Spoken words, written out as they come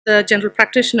The general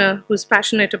practitioner who's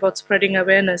passionate about spreading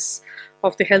awareness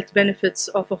of the health benefits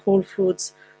of a whole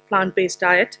foods, plant-based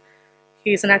diet.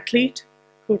 He is an athlete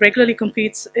who regularly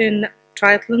competes in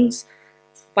triathlons,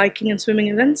 biking and swimming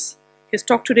events. His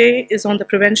talk today is on the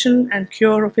prevention and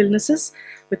cure of illnesses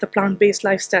with a plant-based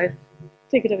lifestyle.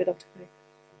 Take it away, Dr. Pai.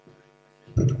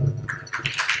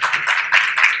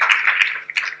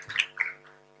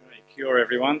 Cure,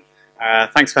 everyone.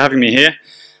 Thanks for having me here.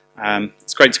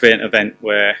 It's great to be at an event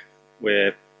where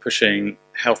we're pushing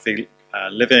healthy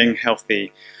living,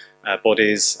 healthy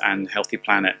bodies and healthy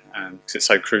planet, because it's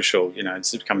so crucial. You know,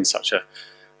 it's becoming such a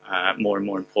more and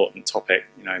more important topic,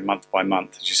 you know, month by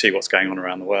month as you see what's going on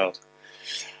around the world.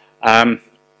 As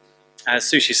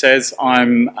Sushi says,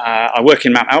 I work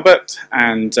in Mount Albert,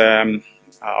 and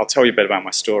I'll tell you a bit about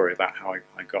my story about how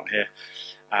I got here.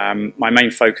 My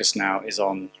main focus now is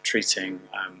on treating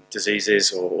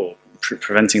diseases or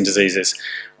preventing diseases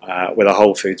with a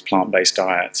whole foods plant-based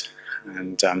diet,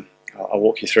 and I'll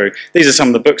walk you through. These are some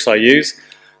of the books I use.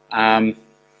 Well,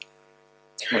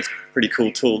 it's a pretty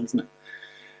cool tool, isn't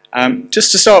it?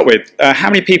 Just to start with, how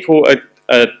many people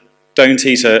don't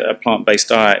eat a plant-based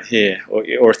diet here,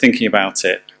 or are thinking about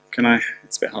it?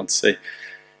 It's a bit hard to see.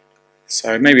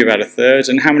 So maybe about a third.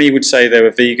 And how many would say they were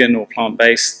vegan or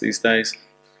plant-based these days?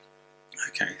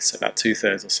 Okay, so about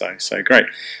 2/3 or so. So great.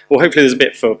 Well, hopefully there's a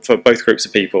bit for both groups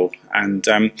of people. And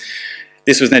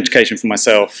this was an education for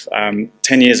myself.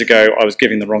 10 years ago, I was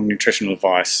giving the wrong nutritional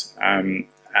advice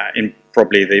in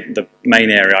probably the main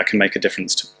area I can make a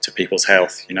difference to people's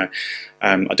health. You know,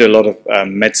 I do a lot of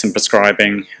medicine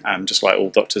prescribing, just like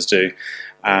all doctors do.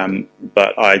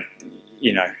 But I,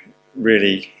 you know,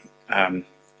 really, I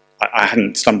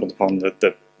hadn't stumbled upon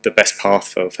the best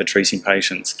path for treating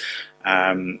patients.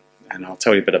 And I'll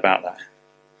tell you a bit about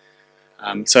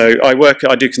that. So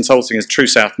I do consulting as True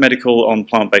South Medical on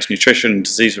plant-based nutrition,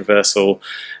 disease reversal,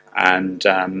 and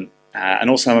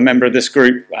also I'm a member of this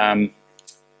group,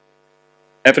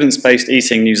 Evidence-Based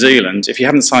Eating New Zealand. If you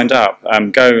haven't signed up,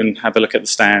 go and have a look at the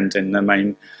stand in the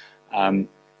main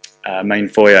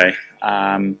foyer,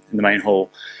 in the main hall.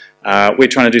 We're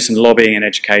trying to do some lobbying and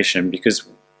education because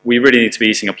we really need to be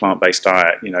eating a plant-based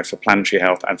diet, you know, for planetary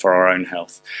health and for our own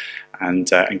health. And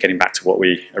getting back to what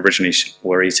we originally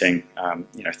were eating,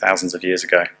 you know, thousands of years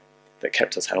ago, that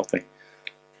kept us healthy.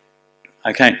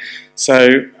 Okay, so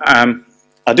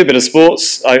I do a bit of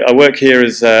sports. I work here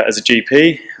as a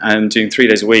GP and doing 3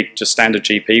 days a week, just standard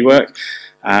GP work.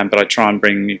 But I try and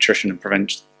bring nutrition and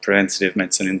preventative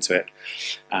medicine into it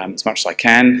as much as I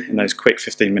can in those quick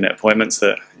 15-minute appointments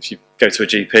that if you go to a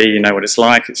GP, you know what it's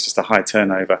like. It's just a high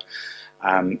turnover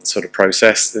sort of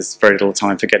process. There's very little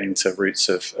time for getting to roots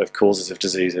of causes of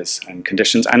diseases and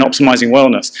conditions and optimizing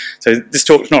wellness. So this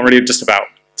talk's not really just about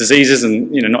diseases,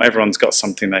 and you know, not everyone's got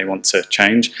something they want to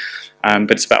change, but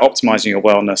it's about optimizing your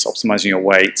wellness, optimizing your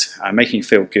weight, making you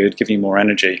feel good, giving you more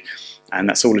energy, and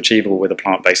that's all achievable with a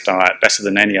plant-based diet, better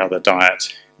than any other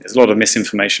diet. There's a lot of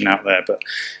misinformation out there, but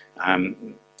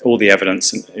all the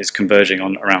evidence is converging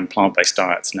around plant-based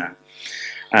diets now.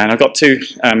 And I've got 2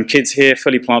 kids here,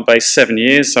 fully plant-based, 7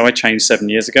 years, so I changed 7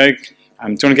 years ago. Do you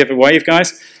want to give a wave,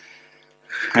 guys?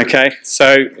 Okay,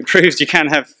 so it proves you can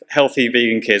have healthy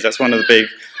vegan kids. That's one of the big,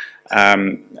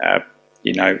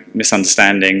 you know,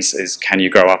 misunderstandings is, can you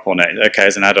grow up on it? Okay,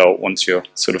 as an adult, once you're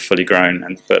sort of fully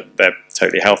grown, but they're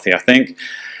totally healthy, I think.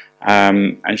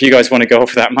 And if you guys want to go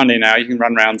off with that money now, you can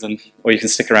run around or you can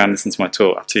stick around and listen to my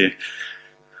talk, up to you.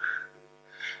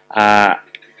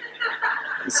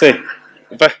 Let's see.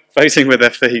 Voting with their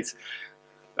feet.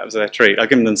 That was their treat. I've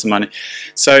given them some money.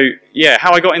 So yeah,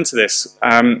 how I got into this.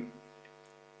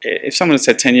 If someone had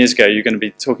said 10 years ago you're going to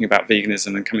be talking about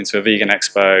veganism and coming to a vegan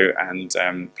expo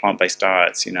and plant-based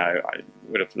diets, you know, I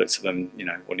would have looked at them, you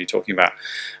know, what are you talking about?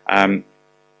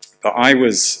 But I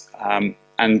was,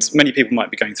 and many people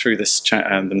might be going through this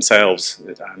themselves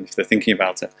if they're thinking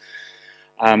about it.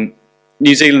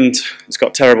 New Zealand has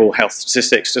got terrible health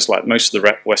statistics, just like most of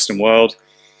the Western world.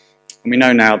 And we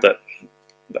know now that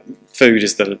food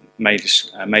is the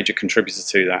major contributor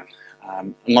to that.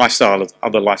 And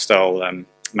other lifestyle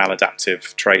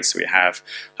maladaptive traits that we have,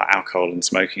 like alcohol and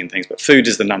smoking and things, but food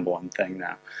is the #1 thing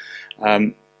now.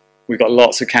 We've got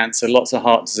lots of cancer, lots of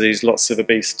heart disease, lots of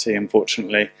obesity,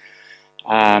 unfortunately.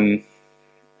 And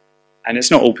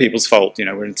it's not all people's fault. You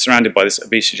know, we're surrounded by this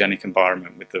obesogenic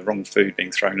environment with the wrong food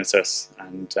being thrown at us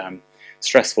and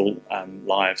stressful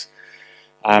lives.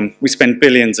 We spend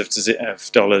billions of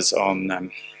dollars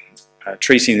on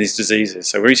treating these diseases.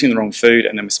 So we're eating the wrong food,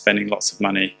 and then we're spending lots of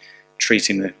money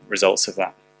treating the results of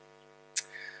that.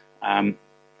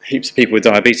 Heaps of people with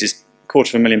diabetes,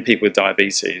 250,000 people with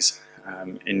diabetes.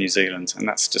 in New Zealand, and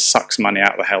that just sucks money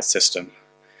out of the health system.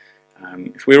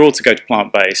 If we were all to go to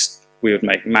plant-based, we would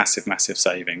make massive, massive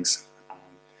savings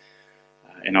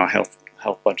in our health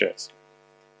budgets.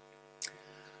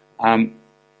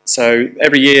 So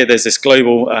every year there's this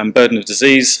global burden of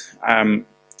disease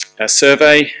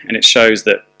survey, and it shows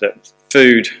that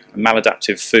food,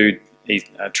 maladaptive food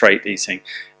trait eating,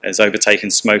 has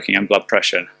overtaken smoking and blood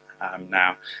pressure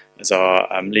now as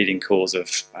our leading cause of,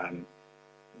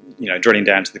 drilling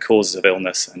down to the causes of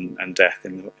illness and death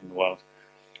in the world.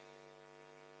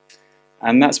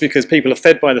 And that's because people are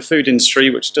fed by the food industry,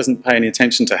 which doesn't pay any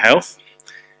attention to health.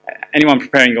 Anyone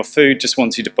preparing your food just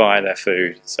wants you to buy their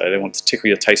food, so they want to tickle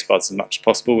your taste buds as much as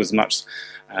possible, with as much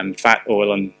fat,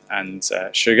 oil, and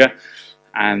sugar,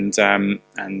 and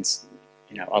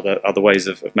other ways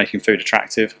of making food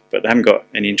attractive. But they haven't got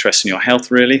any interest in your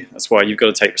health, really. That's why you've got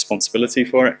to take responsibility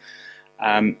for it.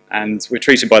 And we're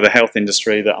treated by the health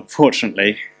industry that,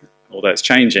 unfortunately, although it's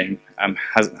changing,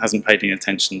 hasn't paid any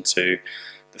attention to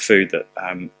the food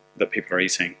that people are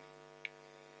eating.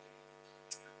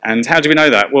 And how do we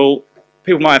know that? Well,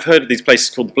 people might have heard of these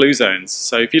places called the blue zones.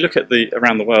 So if you look at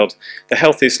around the world, the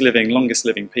healthiest living, longest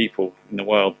living people in the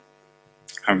world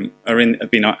have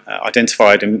been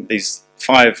identified in these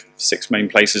 5-6 main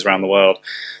places around the world.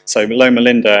 So Loma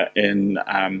Linda in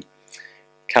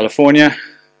California,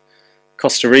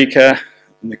 Costa Rica,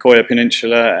 the Nicoya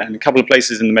Peninsula, and a couple of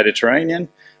places in the Mediterranean,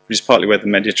 which is partly where the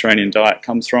Mediterranean diet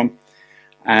comes from,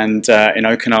 and in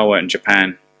Okinawa in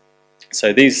Japan.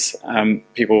 So these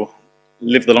people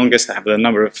live the longest. They have the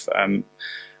number of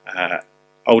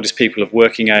oldest people of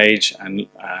working age and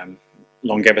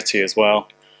longevity as well.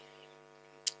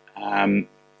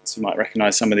 So you might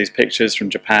recognise some of these pictures from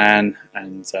Japan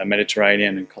and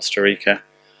Mediterranean and Costa Rica.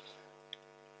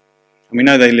 And we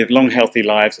know they live long, healthy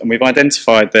lives, and we've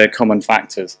identified their common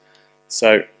factors.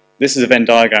 So this is a Venn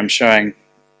diagram showing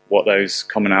what those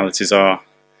commonalities are.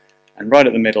 And right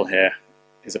at the middle here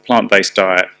is a plant-based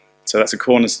diet. So that's a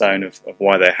cornerstone of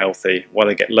why they're healthy, why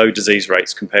they get low disease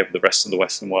rates compared with the rest of the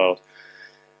Western world.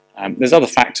 There's other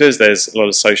factors. There's a lot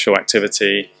of social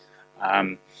activity,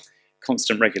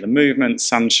 constant regular movement,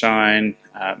 sunshine,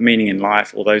 meaning in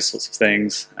life, all those sorts of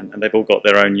things, and they've all got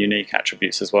their own unique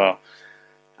attributes as well.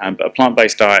 But a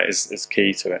plant-based diet is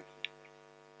key to it.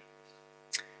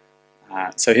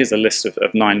 So here's a list of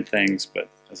 9 things, but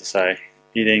as I say,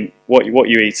 eating what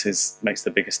you eat makes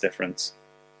the biggest difference.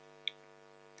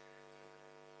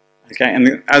 Okay,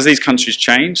 and as these countries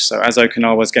change, so as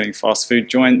Okinawa is getting fast food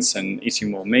joints and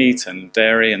eating more meat and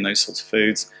dairy and those sorts of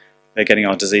foods, they're getting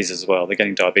our diseases as well. They're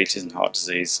getting diabetes and heart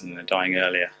disease, and they're dying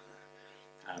earlier.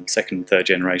 2nd and 3rd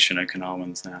generation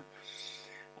Okinawans now.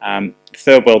 The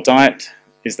third world diet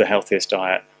is the healthiest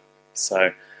diet.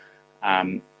 So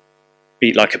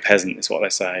eat like a peasant is what they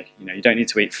say. You don't need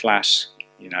to eat flash,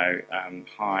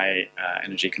 high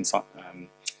energy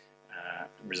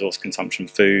resource consumption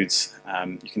foods.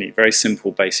 You can eat very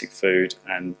simple, basic food,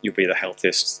 and you'll be the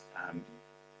healthiest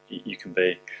you can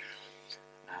be.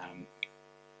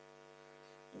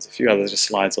 There's a few other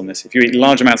slides on this. If you eat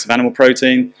large amounts of animal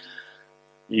protein,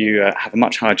 you have a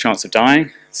much higher chance of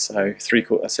dying. So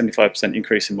 75%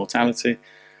 increase in mortality,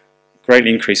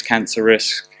 greatly increased cancer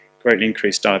risk, greatly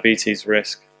increased diabetes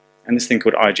risk, and this thing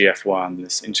called IGF-1,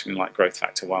 this insulin-like growth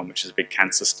factor 1, which is a big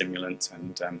cancer stimulant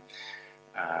and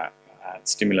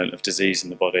stimulant of disease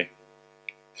in the body.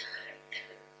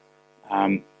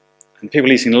 And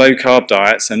people eating low-carb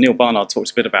diets, and Neil Barnard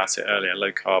talked a bit about it earlier,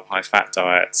 low-carb, high-fat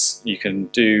diets,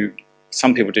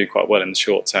 some people do quite well in the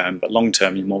short term, but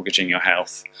long-term you're mortgaging your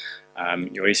health.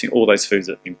 You're eating all those foods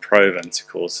that have been proven to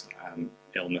cause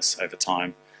illness over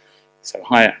time. So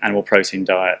high animal protein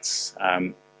diets,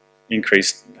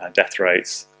 increased death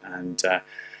rates, and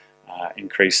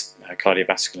increased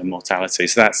cardiovascular mortality.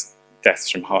 So that's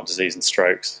deaths from heart disease and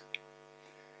strokes.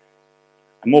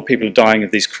 And more people are dying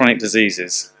of these chronic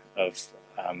diseases, of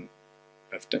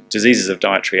diseases of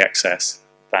dietary excess,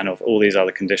 than of all these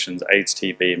other conditions, AIDS,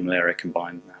 TB, and malaria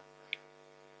combined now.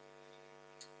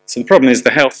 So the problem is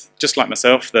just like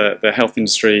myself, the health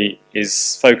industry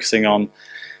is focusing on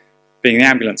being the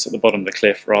ambulance at the bottom of the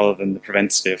cliff rather than the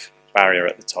preventative barrier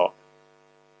at the top.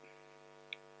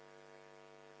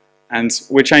 And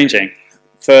we're changing.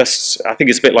 First, I think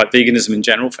it's a bit like veganism in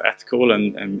general for ethical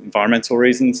and environmental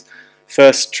reasons.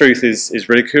 First, truth is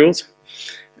ridiculed,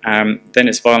 then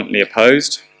it's violently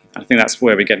opposed. I think that's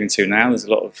where we're getting to now. There's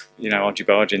a lot of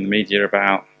argy-bargy in the media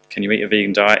about, can you eat a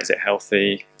vegan diet, is it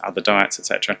healthy, other diets,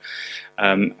 etc.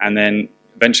 And then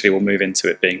eventually we'll move into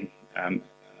it being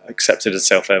accepted as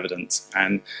self-evident.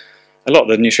 And a lot of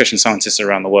the nutrition scientists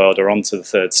around the world are onto the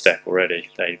 3rd step already.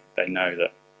 They know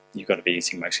that you've got to be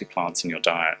eating mostly plants in your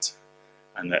diet,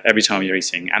 and that every time you're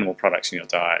eating animal products in your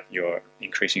diet, you're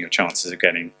increasing your chances of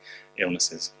getting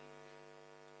illnesses.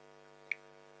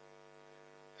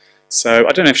 So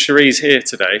I don't know if Cherie's here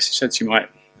today. She said she might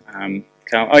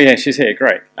come. Oh yeah, she's here.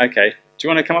 Great. Okay. Do you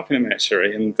want to come up in a minute,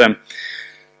 Cherie? And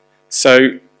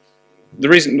so the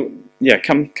reason, yeah,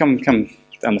 come down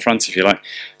the front if you like.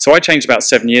 So I changed about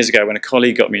 7 years ago when a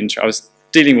colleague got me into. I was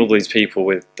dealing with all these people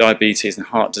with diabetes and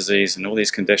heart disease and all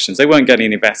these conditions. They weren't getting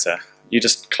any better. You're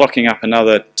just clocking up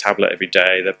another tablet every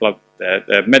day. Their blood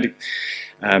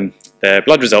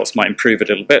results might improve a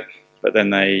little bit, but then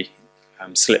they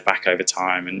slip back over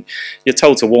time. And you're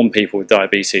told to warn people with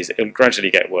diabetes that it'll gradually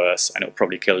get worse and it'll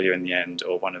probably kill you in the end,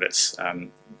 or one of its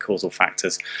causal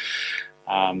factors,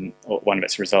 or one of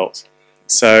its results.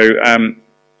 So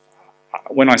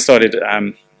when I started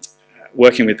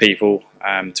working with people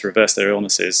to reverse their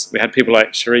illnesses, we had people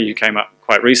like Cherie who came up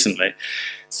quite recently.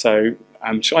 So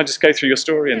shall I just go through your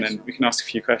story and then we can ask a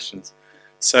few questions?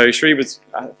 So Cherie was,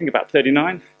 I think, about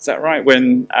 39, is that right?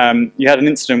 When you had an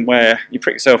incident where you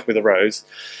pricked yourself with a rose,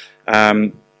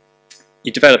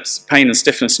 you developed pain and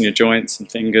stiffness in your joints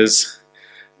and fingers,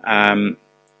 dry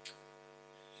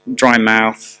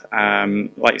mouth,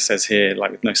 like it says here,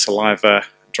 like with no saliva,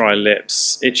 dry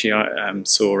lips, itchy,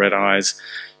 sore red eyes.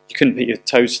 You couldn't put your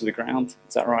toes to the ground,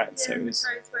 is that right? Yeah, so it was, the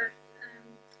toes were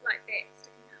like that,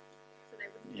 sticking out, so they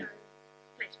wouldn't go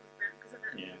flat on the ground because of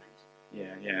that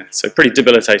inflammation. yeah. So pretty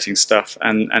debilitating stuff,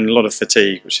 and a lot of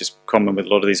fatigue, which is common with a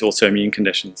lot of these autoimmune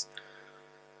conditions.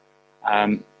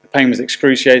 The pain was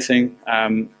excruciating.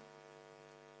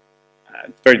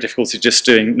 Very difficult just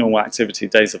doing normal activity,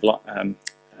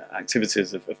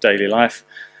 activities of daily life.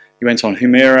 You went on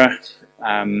Humira.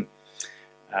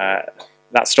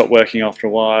 That stopped working after a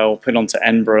while. Put onto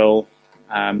Enbrel,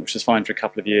 which was fine for a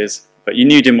couple of years. But you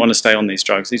knew you didn't want to stay on these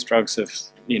drugs. These drugs have,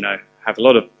 have a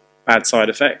lot of bad side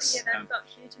effects. Yeah, they've got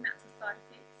huge amounts of side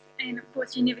effects. And of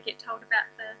course, you never get told about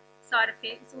the side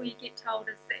effects. All you get told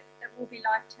is that it will be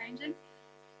life-changing.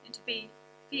 And to be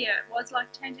fair, it was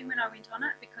life-changing when I went on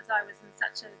it because I was in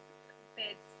such a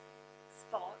bad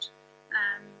spot,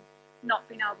 not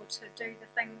being able to do the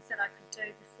things that I could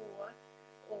do before,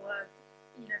 or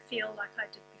feel like I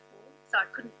did before. So I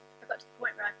got to the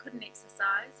point where I couldn't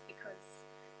exercise because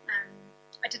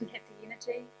I didn't have the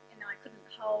energy, and I couldn't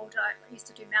hold. I used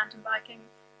to do mountain biking.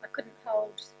 I couldn't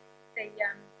hold the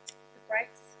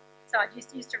brakes. So I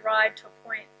used to ride to a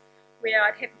point where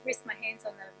I'd have to rest my hands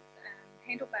on the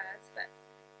handlebars, but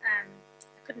I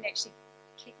couldn't actually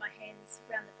keep my hands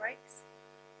around the brakes.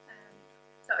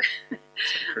 So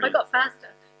I got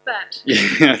faster, but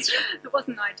it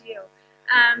wasn't ideal.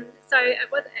 So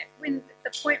it was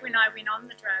the point when I went on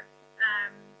the drug,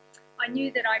 I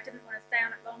knew that I didn't want to stay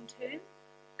on it long term.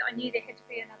 I knew there had to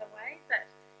be another way, but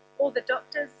all the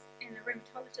doctors and the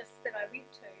rheumatologists that I went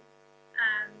to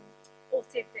all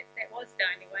said that that was the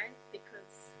only way,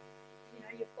 because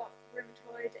you've got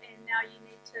rheumatoid and now you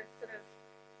need to sort of,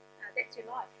 that's your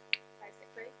life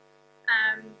basically.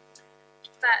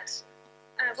 But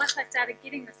once I started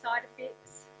getting the side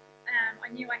effects, I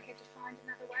knew I had to find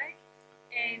another way.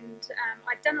 And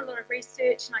I'd done a lot of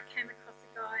research, and I came across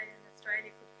a guy in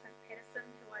Australia called Clint Patterson,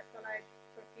 who I followed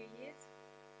for a few years.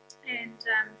 And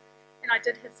I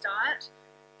did his diet,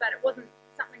 but it wasn't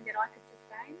something that I could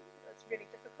sustain. It was really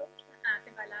difficult. I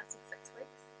think I lasted 6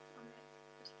 weeks on that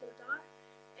particular diet.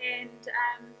 And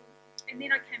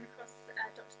then I came across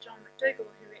Dr. John McDougall,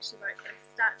 who actually wrote the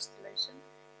Starch Solution.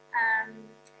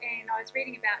 And I was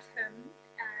reading about him,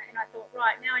 and I thought,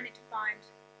 right, now I need to find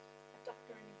a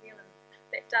doctor in New Zealand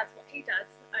that does what he does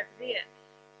over there.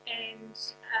 And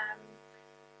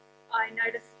I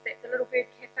noticed that the Little Bird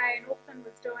Cafe in Auckland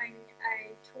was doing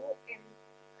a talk, and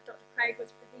Dr. Craig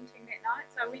was presenting that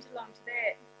night, so I went along to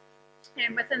that.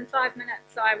 And within 5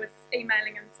 minutes I was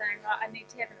emailing him saying, right, I need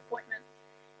to have an appointment.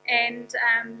 And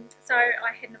so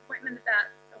I had an appointment about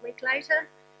a week later,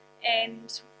 and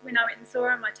when I went and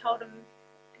saw him, I told him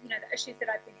the issues that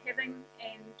I've been having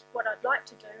and what I'd like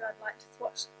to do. I'd like to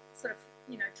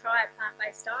try a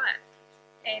plant-based diet.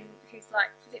 And he's like,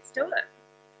 let's do it.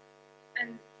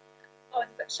 And I was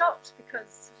a bit shocked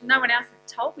because no one else had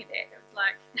told me that. It was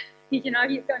like, you've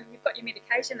got your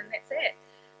medication and that's it.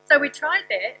 So we tried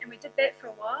that, and we did that for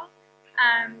a while,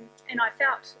 and I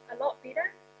felt a lot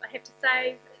better. I have to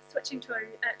say, switching to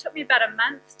it took me about a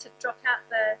month to drop out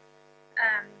the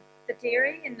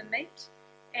dairy and the meat,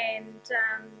 and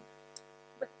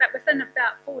but within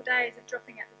about 4 days of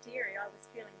dropping out the dairy, I was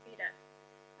feeling better.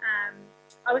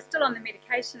 I was still on the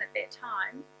medication at that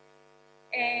time,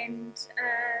 and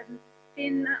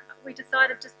then we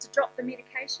decided just to drop the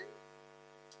medication,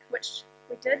 which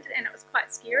we did, and it was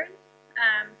quite scary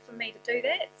for me to do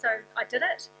that, so I did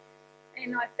it,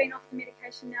 and I've been off the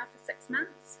medication now for 6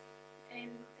 months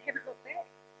and haven't looked back.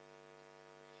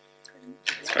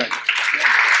 That's great. Yeah.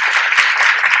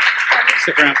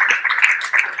 Stick around.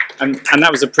 And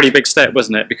that was a pretty big step,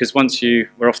 wasn't it? Because once you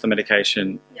were off the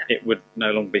medication, Yeah. it would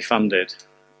no longer be funded.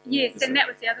 Yes, and that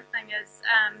was the other thing is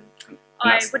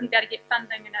I wouldn't be able to get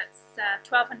funding, and it's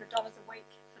 $1,200 a week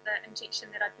for the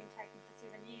injection that I'd been taking for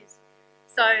 7 years.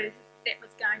 So that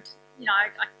was going to, you know,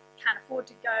 I can't afford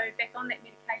to go back on that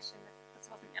medication if this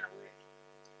wasn't going to work.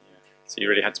 Yeah. So you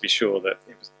really had to be sure that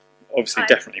it was obviously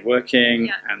definitely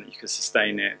working, and that you could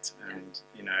sustain it, and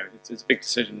you know, it's a big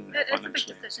decision, isn't it, financially.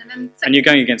 It's a big decision, and you're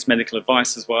going against medical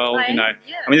advice as well. You know,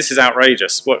 I mean, this is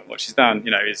outrageous. What she's done,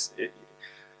 you know, is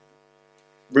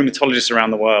rheumatologists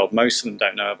around the world, most of them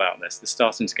don't know about this. They're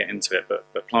starting to get into it, but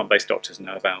plant-based doctors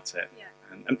know about it,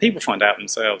 and people find out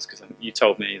themselves, because you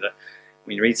told me that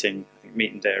when you're eating, I think,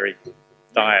 meat and dairy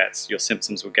diets, your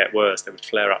symptoms would get worse. They would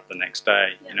flare up the next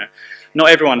day. You know, not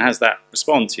everyone has that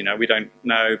response. You know, we don't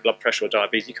know blood pressure or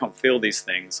diabetes. You can't feel these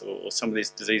things, or some of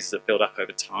these diseases that build up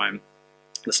over time.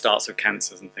 The starts of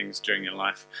cancers and things during your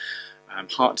life.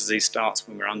 Heart disease starts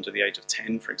when we're under the age of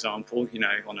 10, for example. You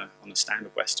know, on a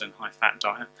standard Western high-fat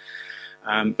diet.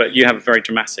 But you have a very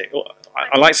dramatic.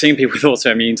 I like seeing people with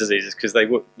autoimmune diseases, because they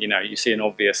would, you know, you see an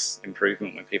obvious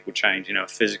improvement when people change. You know, a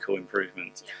physical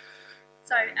improvement. Yeah.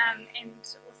 So, and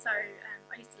also,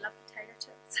 I used to love potato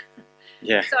chips.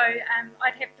 Yeah. So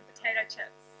I'd have the potato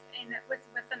chips, and it was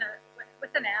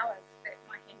within hours that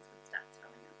my hands would start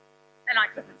swelling up, and I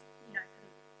couldn't, you know,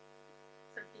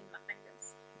 sort of bend my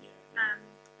fingers. Yeah.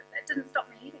 But it didn't stop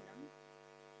me eating them.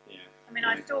 Yeah. I mean,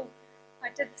 I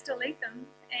did still eat them,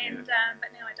 and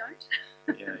but now I don't.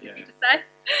 Yeah. To say.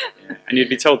 Yeah. And you'd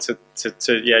be told to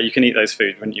you can eat those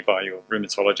foods, wouldn't you, by your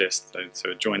rheumatologist, so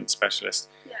a joint specialist.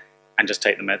 Yeah. And just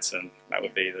take the medicine. That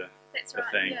would be the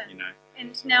thing, you know.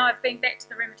 And now I've been back to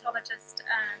the rheumatologist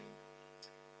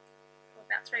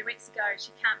about 3 weeks ago.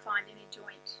 She can't find any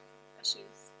joint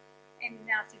issues, and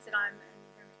now says that I'm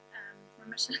in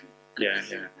remission. Yeah.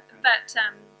 But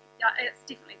it's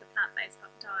definitely the plant-based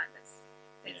diet that's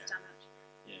done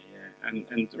it. Yeah.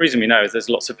 And the reason we know is there's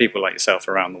lots of people like yourself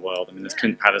around the world. I mean, there's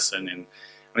Clint Patterson, and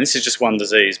I mean, this is just one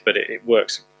disease, but it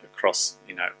works across,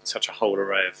 you know, such a whole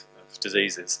array of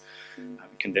diseases,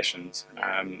 conditions.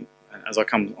 And as I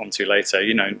come on to later,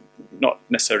 you know, not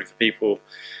necessarily for people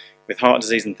with heart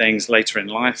disease and things later in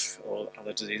life or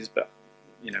other diseases, but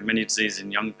you know, many diseases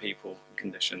in young people,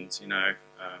 conditions, you know,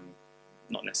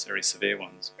 not necessarily severe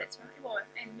ones. That's right. Well,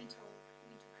 and mental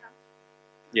health.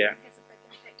 Yeah. Has a big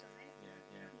impact on that.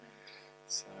 Yeah.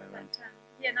 So. But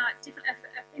no, it's definitely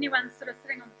if anyone's sort of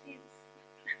sitting on the fence,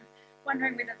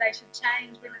 wondering whether they should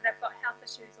change, whether they've got health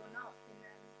issues or not,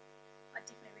 then I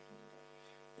definitely recommend it.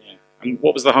 Yeah. And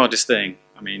what was the hardest thing?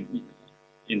 I mean,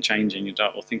 in changing your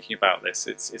diet or thinking about this,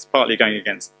 it's partly going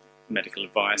against medical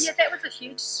advice. Yeah, that was a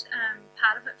huge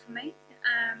part of it for me,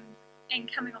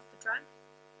 and coming off the drug,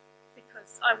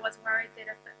 because I was worried that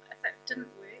if it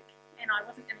didn't work and I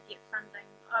wasn't going to get funding,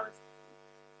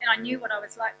 and I knew what I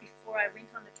was like before I went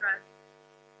on the drug,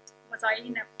 was I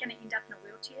going to end up in a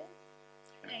wheelchair,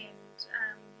 and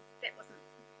that wasn't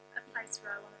a place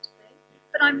where I wanted to be.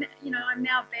 But I'm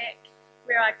now back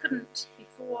where I couldn't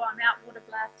before. I'm out water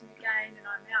blasting again, and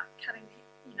I'm out cutting,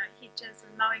 hedges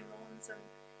and mowing lawns, and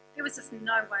there was just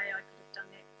no way I could have done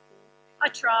that before. I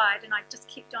tried, and I just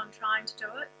kept on trying to do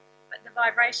it, but the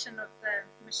vibration of the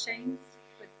machines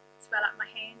would swell up my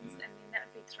hands, and then that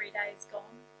would be 3 days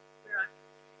gone, where I,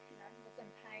 was in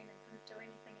pain and couldn't do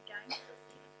anything again.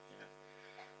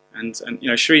 And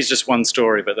Cherie's just one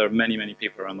story, but there are many, many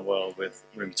people around the world with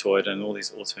rheumatoid and all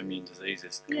these autoimmune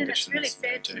diseases, Yeah, conditions. it's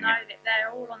really sad to know that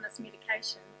they're all on this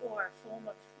medication or a form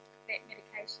of that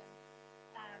medication,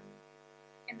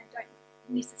 and they don't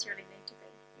necessarily need to be.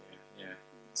 Yeah.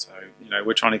 So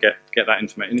we're trying to get that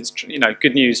information. It's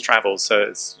good news travels, so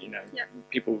it's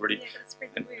people really,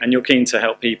 and you're keen to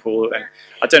help people. And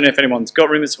I don't know if anyone's got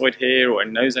rheumatoid here or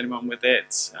knows anyone with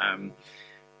it,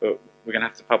 but we're going to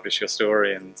have to publish your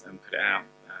story and put it out.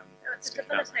 It's a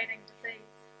debilitating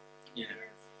disease. Yeah. It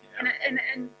is.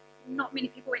 And not many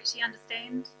people actually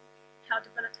understand how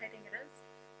debilitating it is.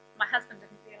 My husband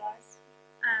didn't realise,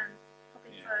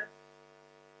 probably for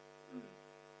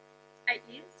 8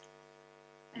 years.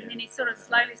 And then he sort of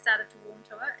slowly started to warm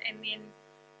to it. And then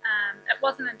it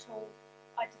wasn't until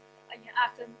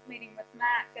after meeting with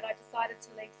Mark that I decided to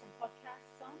leave some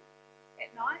podcasts on at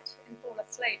night and fall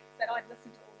asleep. But I'd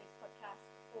listened to all these podcasts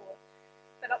before.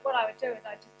 But what I would do is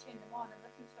I'd just turn them on and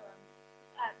listen to them.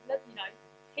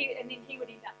 And then he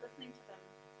would end up listening to them.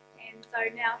 and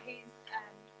so now he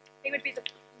would be the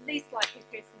least likely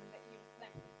person that you would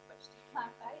think would switch to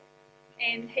plant-based,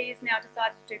 and he has now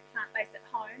decided to do plant-based at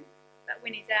home, but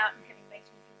when he's out and having meetings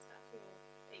and stuff, he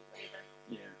will eat whatever.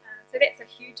 Yeah. So that's a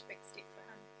huge big step for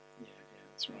him. Yeah,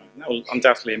 that's right. And that will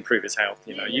undoubtedly improve his health.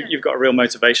 You know, you've got a real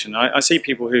motivation. I see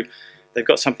people who they've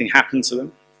got something happen to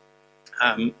them,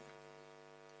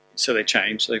 so they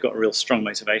change. So they've got a real strong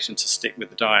motivation to stick with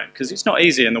the diet, because it's not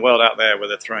easy in the world out there where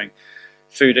they're throwing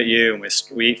food at you, and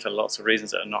we eat for lots of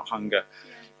reasons that are not hunger.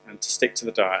 And to stick to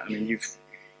the diet, I mean, you've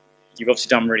obviously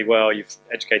done really well. You've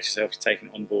educated yourself, you've taken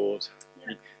it on board.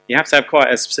 You have to have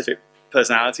quite a specific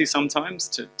personality sometimes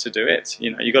to do it.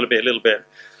 You know, you've got to be a little bit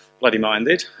bloody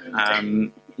minded.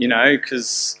 You know,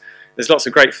 because there's lots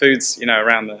of great foods, you know,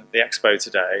 around the expo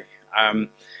today, and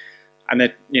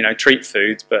they're, you know, treat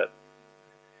foods, but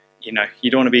you know, you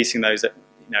don't want to be eating those,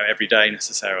 every day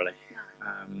necessarily.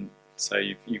 So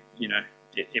you know,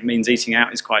 it means eating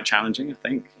out is quite challenging, I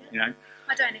think. You know,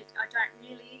 I don't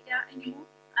really eat out anymore.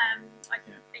 I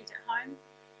eat at home.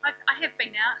 I have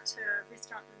been out to a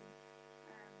restaurant in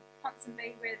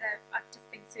Ponsonby where I've just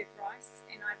been served rice,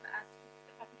 and I've asked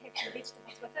if I could have some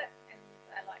vegetables with it, and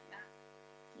they're like, no.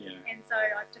 Yeah. And so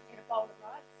I've just had a bowl of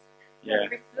rice. Yeah. The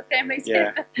rest of the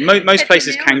family's Most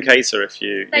places can cater if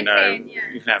you you can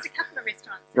have There's a couple of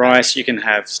restaurants. rice, you can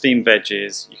have steamed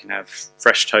veggies, you can have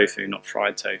fresh tofu, not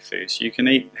fried tofu, so you can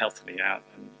eat healthily out,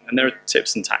 and there are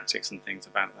tips and tactics and things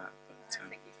about that. But, I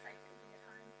think you're safe cooking at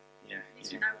home. yeah, At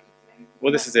least you know what you're doing.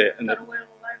 well, this is it, and got a wheel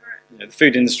all over it. the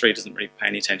food industry doesn't really pay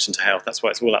any attention to health. That's why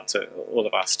it's all up to all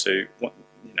of us to,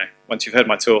 once you've heard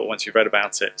my talk, once you've read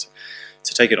about it,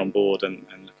 to take it on board and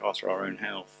look after our own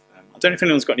health. I don't know if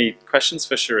anyone's got any questions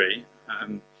for Cherie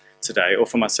today, or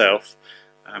for myself.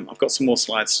 I've got some more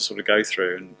slides to sort of go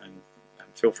through, and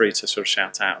feel free to sort of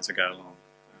shout out as I go along.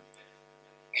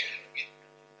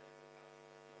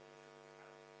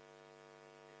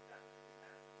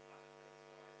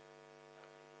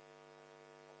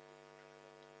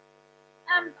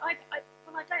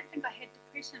 I don't think I had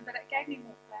depression, but it gave me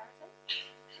more clarity,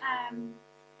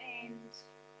 and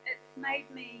it's made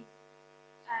me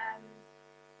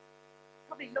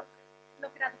probably look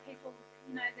at other people,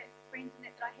 that friends and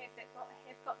that I have that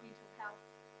have got mental health,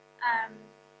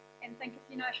 and think if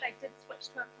they did switch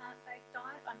to a plant-based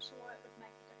diet, I'm sure it would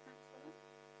make a difference for them.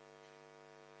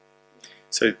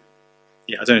 So,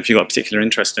 yeah, I don't know if you've got a particular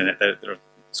interest in it. There are,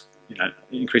 an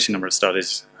increasing number of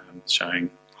studies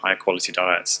showing higher quality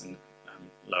diets and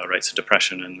lower rates of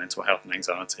depression and mental health and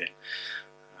anxiety.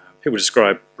 People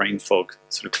describe brain fog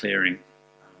sort of clearing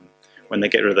when they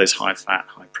get rid of those high-fat,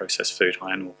 high-processed food,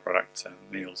 high-animal product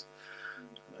meals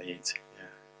they eat.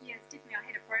 Yeah, definitely. I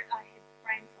had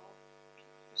brain fog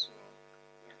for sure.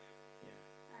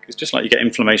 It's just like you get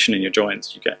inflammation in your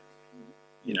joints. You get,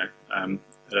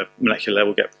 at a molecular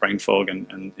level, get brain fog,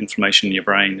 and inflammation in your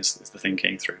brain is the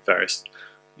thinking through various,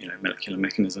 molecular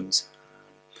mechanisms.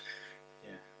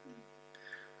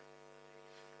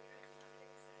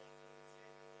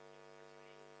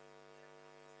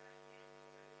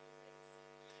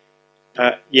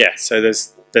 So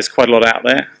there's quite a lot out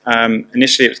there.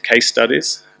 Initially it was case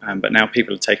studies, but now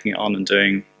people are taking it on and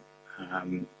doing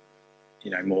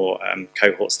more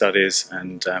cohort studies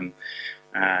and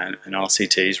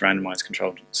RCTs, randomized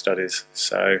controlled studies.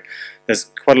 So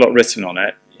there's quite a lot written on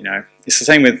it. It's the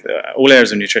same with all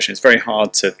areas of nutrition. It's very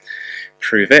hard to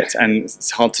prove it, and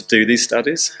it's hard to do these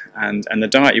studies. And the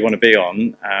diet you want to be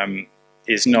on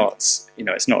is not,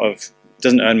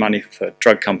 doesn't earn money for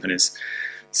drug companies.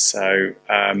 So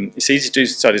it's easy to do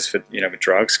studies for with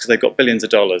drugs because they've got billions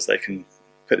of dollars. They can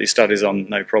put these studies on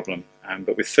no problem.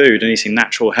 But with food and eating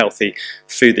natural, healthy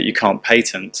food that you can't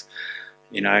patent,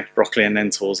 broccoli and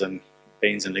lentils and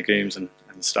beans and legumes and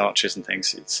starches and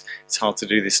things, it's hard to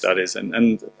do these studies,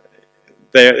 and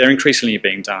they're increasingly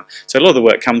being done. So a lot of the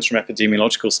work comes from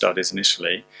epidemiological studies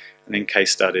initially, and then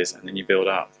case studies, and then you build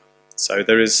up. So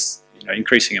there is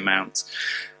increasing amounts,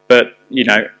 but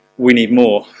we need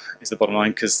more. Is the bottom line,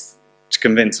 because to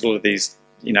convince all of these,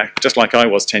 just like I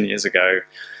was 10 years ago,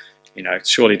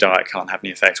 surely diet can't have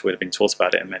any effect. We'd have been taught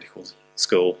about it in medical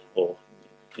school, or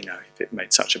if it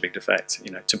made such a big effect,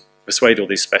 to persuade all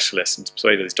these specialists and to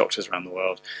persuade all these doctors around the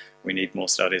world, we need more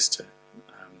studies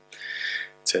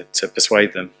to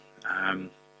persuade them.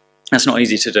 That's not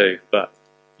easy to do, but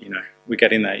we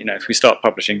get in there. If we start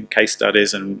publishing case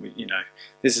studies, and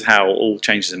this is how all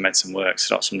changes in medicine works. It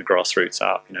starts from the grassroots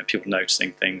up. People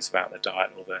noticing things about their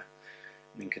diet or their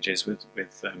linkages with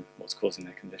what's causing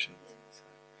their conditions. So,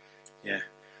 yeah.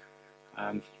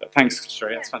 But thanks,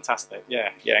 Cherie. That's fantastic.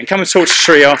 Yeah. And come and talk to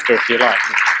Cherie after if you like.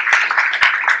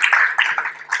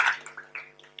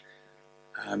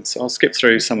 So I'll skip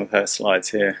through some of her slides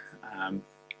here.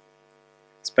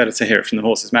 It's better to hear it from the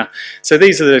horse's mouth. So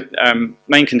these are the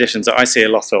main conditions that I see a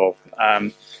lot of.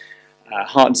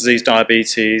 Heart disease,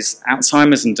 diabetes,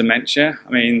 Alzheimer's and dementia. I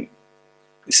mean,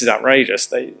 this is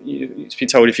outrageous. You'd be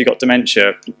told if you've got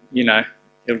dementia, you know,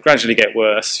 it'll gradually get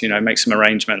worse, you know, make some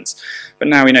arrangements. But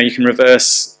now we know you can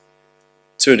reverse,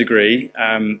 to a degree,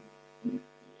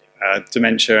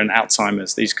 dementia and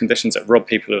Alzheimer's, these conditions that rob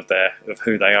people of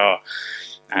who they are.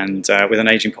 And with an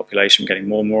ageing population, we're getting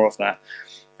more and more of that.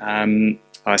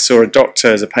 I saw a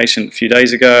doctor as a patient a few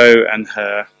days ago, and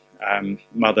her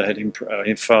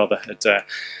his father had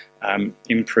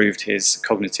improved his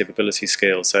cognitive ability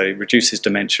skills, so reduced his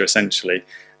dementia essentially,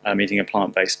 eating a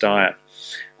plant-based diet.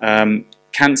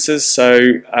 Cancers, so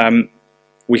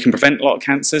we can prevent a lot of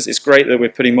cancers. It's great that we're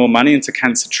putting more money into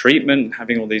cancer treatment,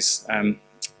 having all these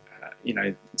you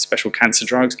know, special cancer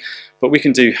drugs, but we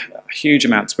can do a huge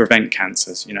amount to prevent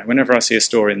cancers. You know, whenever I see a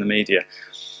story in the media,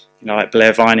 you know, like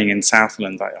Blair Vining in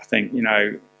Southland, I think, you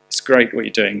know, it's great what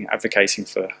you're doing, advocating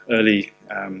for early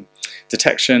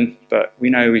detection, but we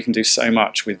know we can do so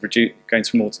much with going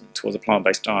towards a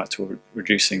plant-based diet, to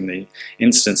reducing the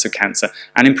incidence of cancer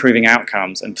and improving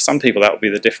outcomes. And for some people, that will be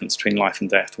the difference between life and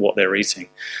death, what they're eating,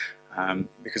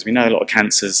 because we know a lot of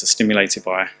cancers are stimulated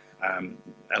by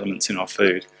elements in our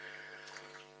food.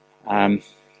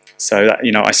 So that,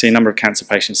 you know, I see a number of cancer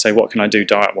patients say, what can I do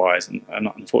diet-wise? And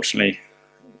unfortunately,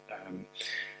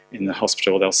 in the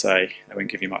hospital, they'll say, they won't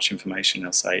give you much information.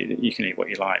 They'll say that you can eat what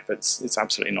you like, but it's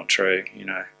absolutely not true. You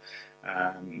know,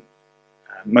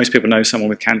 most people know someone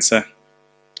with cancer,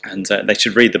 and they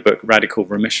should read the book Radical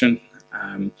Remission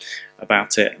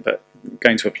about it. But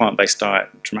going to a plant-based diet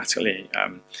dramatically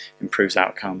improves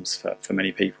outcomes for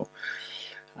many people.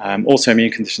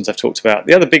 Autoimmune conditions I've talked about.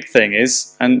 The other big thing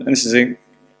is, and this is a,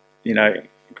 you know,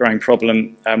 growing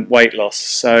problem, weight loss.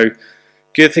 So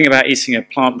good thing about eating a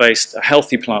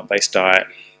healthy plant-based diet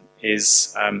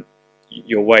is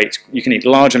your weight. You can eat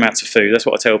large amounts of food. That's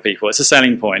what I tell people. It's a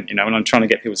selling point, you know, when I'm trying to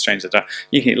get people to change their diet.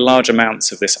 You can eat large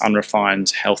amounts of this unrefined,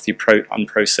 healthy,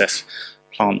 unprocessed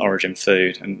plant origin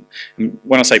food. And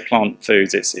when I say plant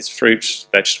foods, it's fruits,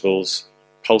 vegetables,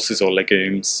 pulses or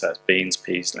legumes, so beans,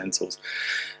 peas, lentils,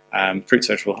 fruits,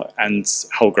 vegetables, and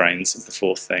whole grains is the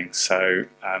fourth thing. So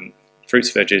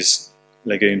fruits, veggies,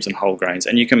 legumes and whole grains,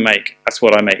 and you can make, that's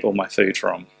what I make all my food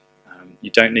from. You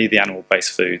don't need the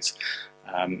animal-based foods,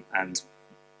 and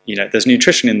you know, there's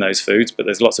nutrition in those foods, but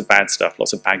there's lots of bad stuff,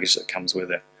 lots of baggage that comes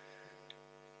with it.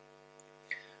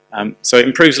 So it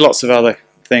improves lots of other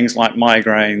things like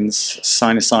migraines,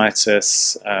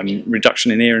 sinusitis,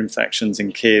 reduction in ear infections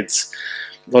in kids,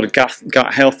 a lot of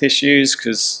gut health issues,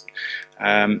 because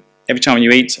every time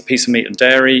you eat a piece of meat and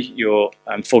dairy, you're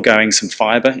foregoing some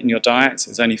fibre in your diet.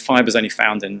 Fibre is only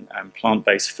found in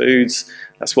plant-based foods.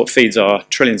 That's what feeds our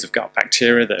trillions of gut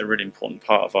bacteria that are a really important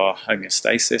part of our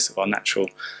homeostasis, of our natural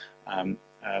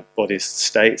body's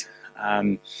state.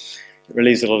 It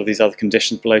relieves a lot of these other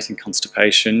conditions, bloating,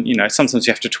 constipation. You know, sometimes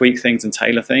you have to tweak things and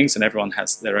tailor things, and everyone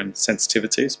has their own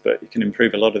sensitivities, but you can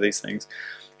improve a lot of these things.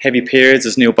 Heavy periods,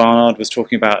 as Neil Barnard was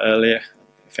talking about earlier,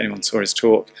 if anyone saw his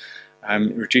talk,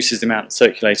 it reduces the amount of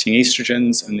circulating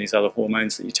estrogens and these other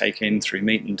hormones that you take in through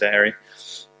meat and dairy.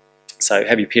 So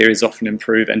heavy periods often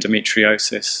improve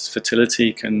endometriosis.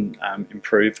 Fertility can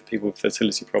improve for people with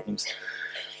fertility problems.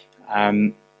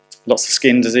 Lots of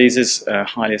skin diseases are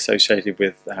highly associated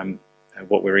with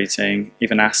what we're eating.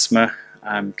 Even asthma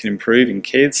can improve in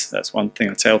kids. That's one thing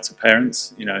I tell to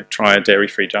parents, you know, try a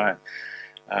dairy-free diet.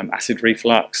 Acid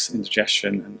reflux,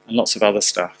 indigestion, and lots of other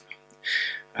stuff.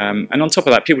 And on top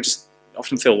of that, people just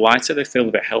often feel lighter, they feel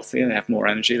a bit healthier, they have more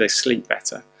energy, they sleep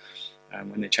better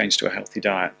when they change to a healthy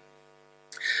diet.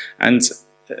 And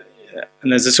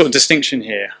there's a sort of distinction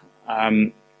here.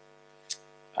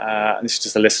 This is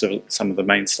just a list of some of the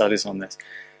main studies on this.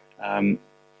 I'll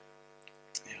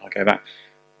go back.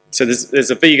 So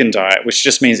there's a vegan diet, which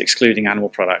just means excluding animal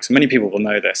products. And many people will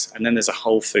know this. And then there's a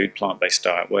whole food plant-based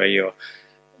diet where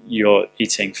you're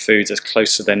eating foods as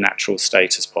close to their natural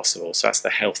state as possible. So that's the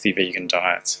healthy vegan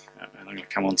diet. And I'm going to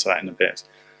come on to that in a bit.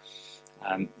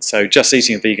 So just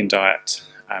eating a vegan diet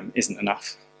isn't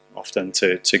enough often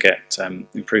to get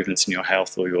improvements in your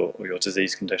health or your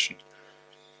disease condition.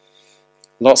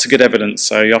 Lots of good evidence.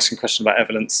 So you're asking a question about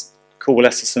evidence. Corwell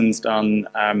Esselstyn's done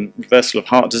reversal of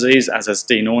heart disease, as has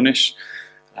Dean Ornish.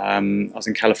 I was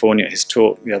in California at his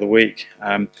talk the other week.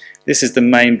 This is the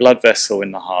main blood vessel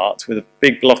in the heart with a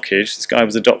big blockage. This guy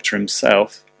was a doctor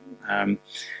himself.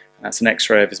 That's an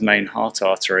x-ray of his main heart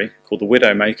artery called the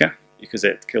Widowmaker, because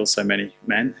it kills so many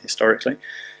men historically.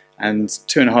 And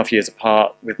 2.5 years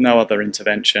apart, with no other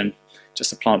intervention,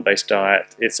 just a plant-based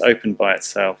diet, it's opened by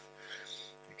itself.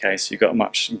 Okay, so you've got a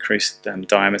much increased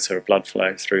diameter of blood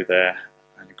flow through there,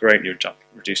 and a greatly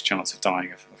reduced chance of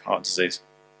dying of heart disease,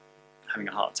 having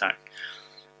a heart attack.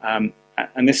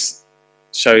 And this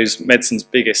shows medicine's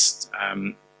biggest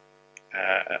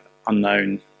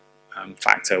unknown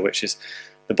factor, which is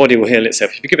the body will heal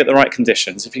itself. If you give it the right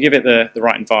conditions, if you give it the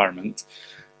right environment,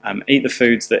 eat the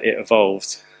foods that it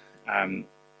evolved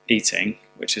eating,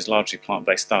 which is largely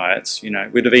plant-based diets.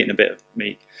 We'd have eaten a bit of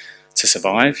meat to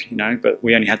survive, but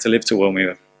we only had to live till when we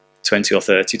were 20 or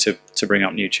 30 to bring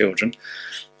up new children.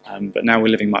 But now we're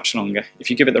living much longer. If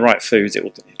you give it the right foods, it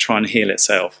will try and heal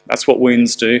itself. That's what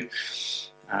wounds do.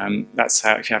 That's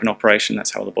how, if you have an operation,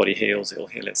 that's how the body heals. It will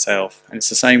heal itself. And it's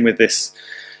the same with this.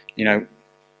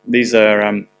 These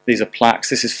are plaques.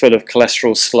 This is full of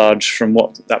cholesterol sludge from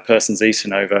what that person's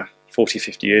eaten over 40,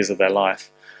 50 years of their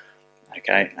life.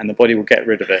 Okay, and the body will get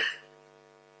rid of it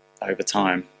over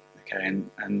time. Okay,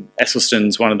 and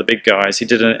Esselstyn's one of the big guys. He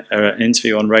did an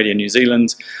interview on Radio New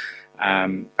Zealand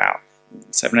about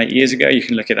 7, 8 years ago. You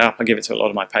can look it up. I give it to a lot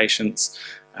of my patients,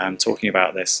 talking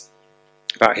about this,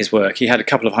 about his work. He had a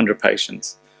couple of hundred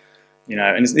patients,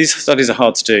 and these studies are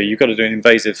hard to do. You've got to do an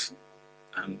invasive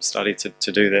study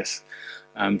to do this.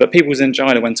 But people's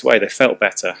angina went away. They felt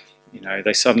better.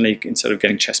 They suddenly, instead of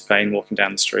getting chest pain walking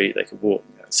down the street, they could walk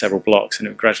several blocks, and it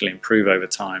would gradually improve over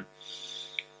time.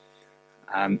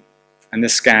 And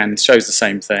this scan shows the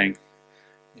same thing.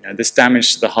 This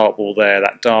damage to the heart wall there,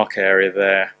 that dark area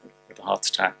there with the heart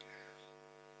attack,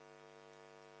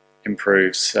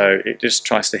 improves. So it just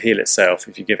tries to heal itself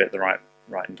if you give it the right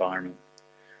environment.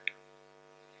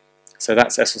 So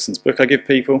that's Esselstyn's book I give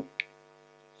people.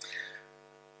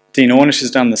 Dean Ornish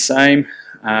has done the same.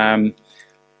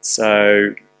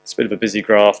 So it's a bit of a busy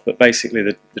graph, but basically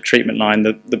the treatment line,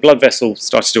 the blood vessel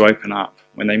started to open up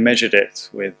when they measured it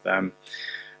with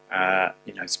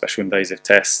special invasive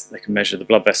tests. They can measure the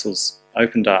blood vessels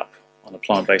opened up on a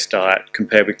plant-based diet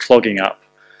compared with clogging up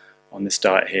on this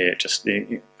diet here. Just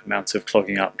the amount of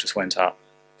clogging up just went up.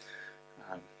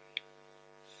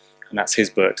 And that's his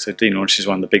book. So Dean Ornish is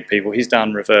one of the big people. He's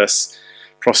done reverse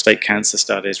prostate cancer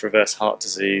studies, reverse heart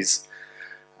disease,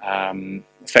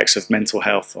 effects of mental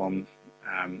health on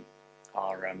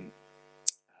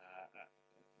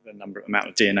the amount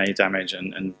of DNA damage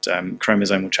and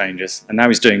chromosomal changes. And now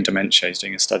he's doing dementia. He's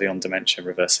doing a study on dementia,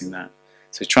 reversing that.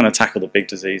 So he's trying to tackle the big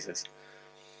diseases.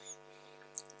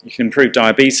 You can improve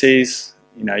diabetes.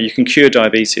 You can cure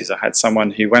diabetes. I had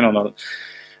someone who went on a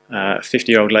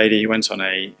 50-year-old lady who went on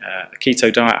a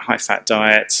keto diet, high-fat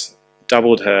diet,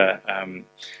 doubled her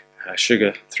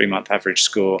sugar 3-month average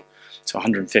score to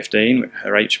 115,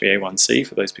 her HbA1c,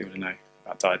 for those people who know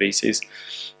about diabetes.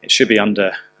 It should be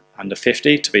under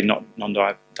 50 to be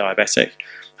non-diabetic.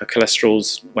 Her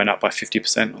cholesterols went up by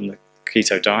 50% on the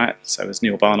keto diet. So as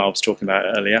Neil Barnard was talking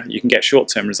about earlier, you can get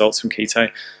short-term results from keto,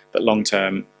 but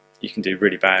long-term you can do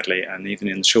really badly, and even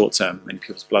in the short term, many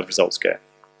people's blood results get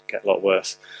a lot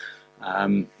worse.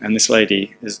 And this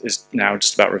lady is now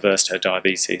just about reversed her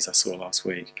diabetes, I saw last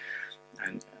week.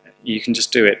 And you can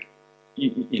just do it,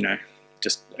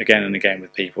 just again and again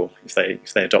with people if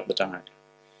they adopt the diet.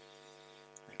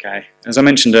 Okay, as I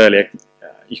mentioned earlier,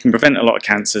 you can prevent a lot of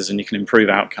cancers and you can improve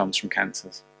outcomes from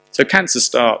cancers. So cancers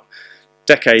start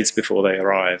decades before they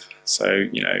arrive. So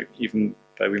even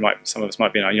though some of us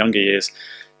might be in our younger years,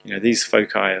 these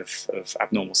foci of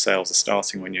abnormal cells are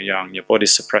starting when you're young. Your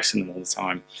body's suppressing them all the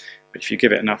time. But if you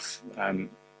give it enough,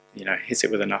 hit it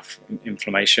with enough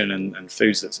inflammation and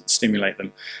foods that stimulate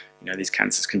them, these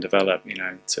cancers can develop,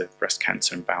 to breast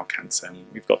cancer and bowel cancer. And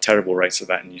we've got terrible rates of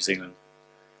that in New Zealand.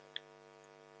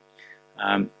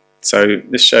 So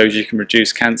this shows you can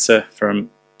reduce cancer from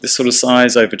this sort of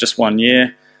size over just 1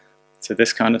 year to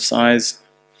this kind of size.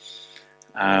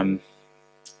 And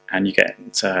you get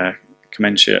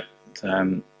commensurate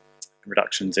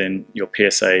reductions in your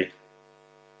PSA,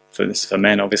 for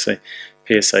men obviously,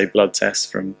 PSA blood tests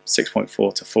from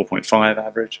 6.4 to 4.5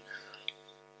 average.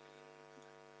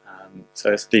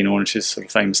 So it's Dean Ornish's sort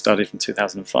of famous study from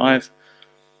 2005.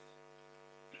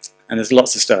 And there's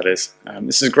lots of studies.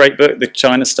 This is a great book, the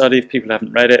China study, if people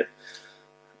haven't read it,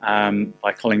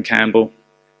 by Colin Campbell.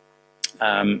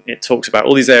 It talks about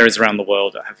all these areas around the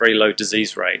world that have very low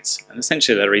disease rates, and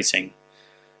essentially they're eating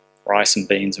rice and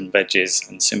beans and veggies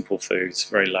and simple foods,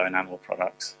 very low in animal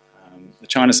products. The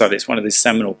China study is one of these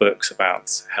seminal books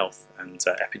about health and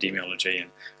epidemiology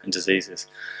and diseases.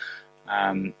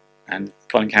 And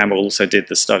Colin Campbell also did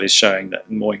the studies showing that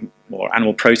the more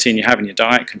animal protein you have in your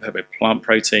diet compared with plant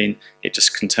protein, it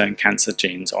just can turn cancer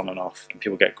genes on and off, and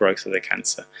people get growth of their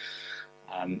cancer.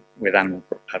 with animal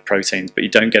proteins, but you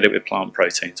don't get it with plant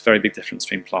proteins. Very big difference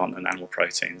between plant and animal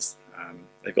proteins.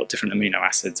 They've got different amino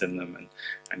acids in them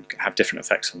and have different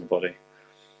effects on the body.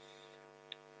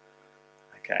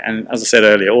 Okay, and as I said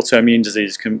earlier, autoimmune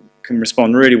disease can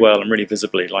respond really well and really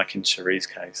visibly, like in Cherie's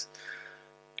case.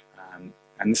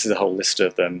 And this is a whole list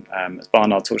of them. As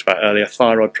Barnard talked about earlier,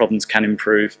 thyroid problems can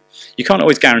improve. You can't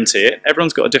always guarantee it.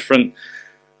 Everyone's got a different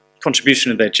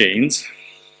contribution of their genes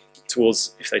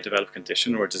towards if they develop a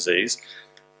condition or a disease.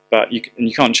 But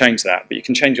you can't change that, but you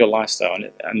can change your lifestyle.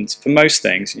 And for most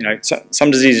things, you know, some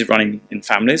diseases run in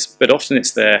families, but often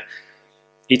it's their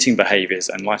eating behaviours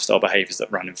and lifestyle behaviours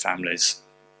that run in families,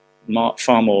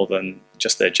 far more than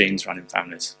just their genes run in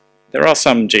families. There are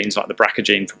some genes, like the BRCA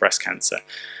gene for breast cancer,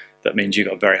 that means you've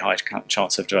got a very high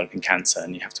chance of developing cancer,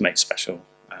 and you have to make special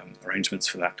arrangements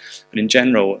for that. But in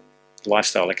general,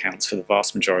 lifestyle accounts for the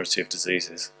vast majority of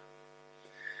diseases.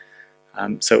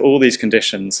 So all these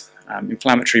conditions,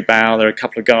 inflammatory bowel, there are a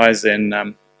couple of guys in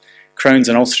Crohn's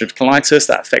and ulcerative colitis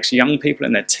that affects young people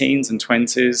in their teens and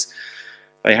 20s.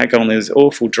 They had gone on these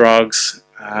awful drugs,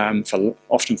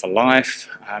 often for life,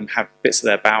 have bits of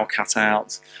their bowel cut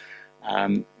out.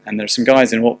 And there are some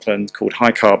guys in Auckland called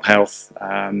High Carb Health,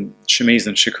 Shamiz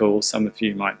and Shakul, some of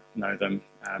you might know them,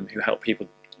 who help people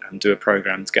do a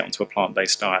program to get onto a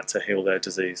plant-based diet to heal their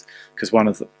disease, because one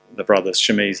of the brothers,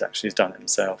 Shamiz, actually has done it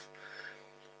himself.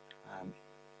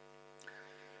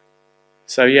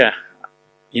 So yeah,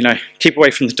 you know, keep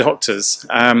away from the doctors.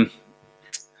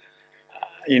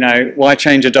 You know, why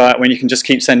change a diet when you can just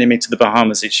keep sending me to the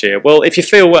Bahamas each year? Well, if you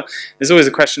feel well, there's always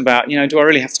a question about, you know, do I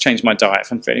really have to change my diet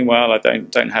if I'm feeling well? I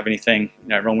don't have anything, you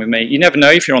know, wrong with me. You never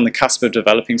know if you're on the cusp of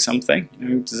developing something. You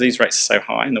know, disease rates are so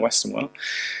high in the Western world.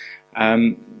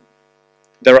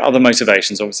 There are other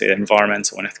motivations, obviously,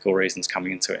 environmental and ethical reasons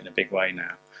coming into it in a big way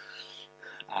now.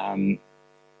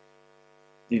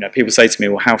 You know, people say to me,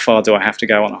 well, how far do I have to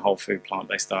go on a whole food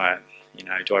plant-based diet? You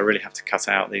know, do I really have to cut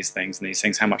out these things and these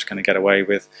things? How much can I get away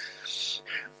with?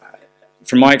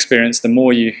 From my experience, the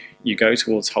more you go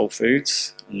towards whole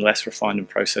foods and less refined and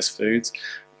processed foods,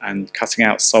 and cutting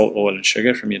out salt, oil and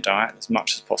sugar from your diet as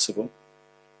much as possible,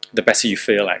 the better you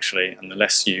feel actually, and the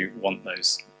less you want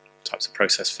those types of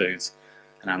processed foods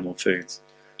and animal foods.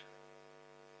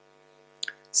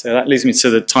 So that leads me to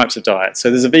the types of diet. So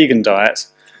there's a vegan diet.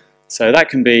 So that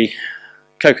can be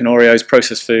Coke and Oreos,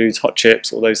 processed foods, hot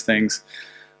chips, all those things.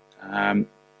 You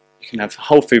can have a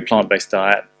whole food plant-based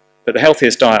diet, but the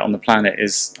healthiest diet on the planet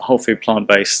is a whole food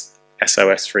plant-based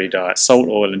SOS-free diet, salt,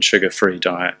 oil and sugar-free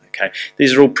diet. Okay,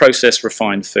 these are all processed,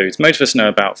 refined foods. Most of us know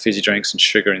about fizzy drinks and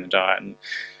sugar in the diet, and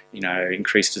you know,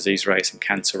 increased disease rates and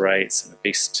cancer rates and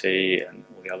obesity and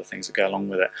all the other things that go along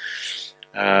with it.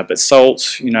 But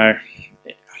salt, you know,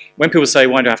 when people say,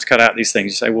 why do I have to cut out these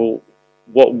things? You say, well,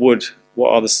 what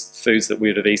are the foods that we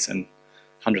would have eaten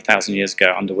 100,000 years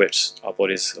ago under which our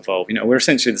bodies evolved? You know, we're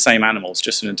essentially the same animals,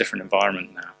 just in a different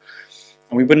environment now.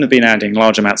 And we wouldn't have been adding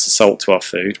large amounts of salt to our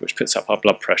food, which puts up our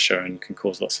blood pressure and can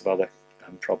cause lots of other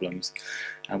problems.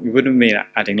 We wouldn't have been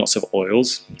adding lots of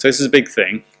oils. So this is a big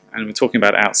thing, and we were talking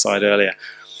about it outside earlier.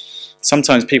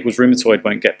 Sometimes people's rheumatoid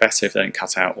won't get better if they don't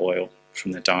cut out oil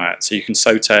from their diet. So you can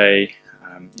saute,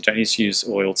 you don't need to use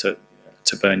oil to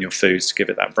burn your foods to give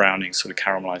it that browning sort of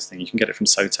caramelized thing. You can get it from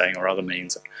sauteing or other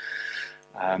means.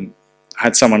 I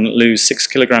had someone lose 6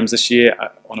 kilograms this year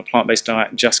on a plant-based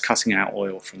diet, just cutting out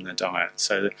oil from their diet.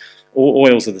 So all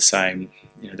oils are the same.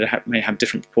 You know, they may have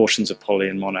different proportions of poly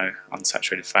and mono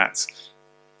unsaturated fats,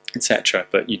 etc.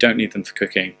 But you don't need them for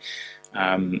cooking.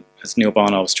 As Neil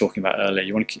Barnard was talking about earlier,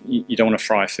 you don't want to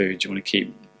fry food. You want to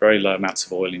keep very low amounts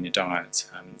of oil in your diet.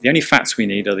 The only fats we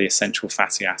need are the essential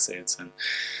fatty acids, and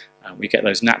we get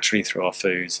those naturally through our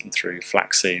foods and through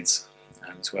flax seeds.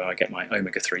 Is where I get my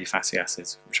omega-3 fatty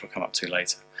acids, which I'll come up to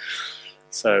later.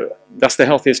 So that's the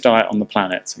healthiest diet on the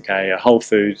planet, okay? A whole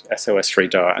food, SOS-free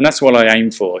diet, and that's what I aim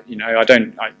for. You know,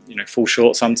 I fall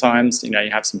short sometimes. You know,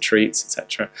 you have some treats,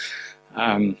 etc.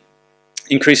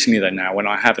 Increasingly though now, when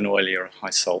I have an oily or a high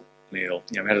salt meal,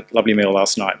 you know, we had a lovely meal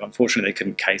last night, but unfortunately they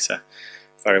couldn't cater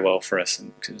very well for us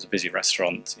because it was a busy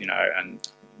restaurant, you know, and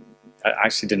I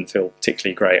actually didn't feel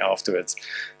particularly great afterwards,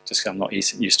 just because I'm not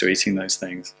used to eating those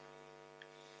things.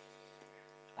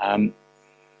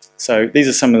 So these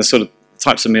are some of the sort of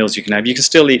types of meals you can have. You can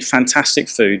still eat fantastic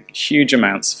food, huge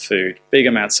amounts of food, big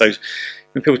amounts. So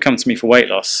when people come to me for weight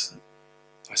loss,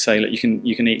 I say, look, you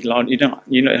can eat large. You don't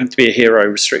have to be a hero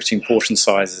restricting portion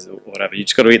sizes or whatever. You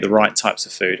just got to eat the right types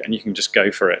of food, and you can just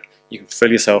go for it. You can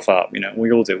fill yourself up. You know,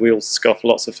 we all do. We all scoff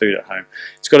lots of food at home.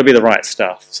 It's got to be the right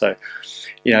stuff. So,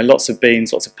 you know, lots of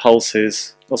beans, lots of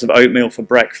pulses, lots of oatmeal for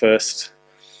breakfast.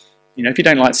 You know, if you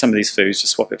don't like some of these foods,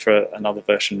 just swap it for another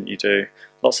version that you do.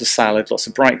 Lots of salad, lots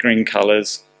of bright green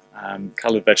colours,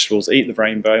 coloured vegetables. Eat the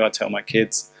rainbow, I tell my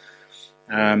kids.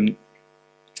 And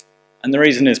the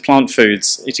reason is plant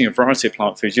foods, eating a variety of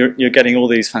plant foods, you're getting all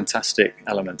these fantastic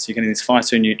elements. You're getting these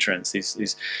phytonutrients,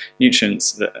 these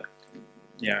nutrients that,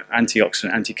 you know,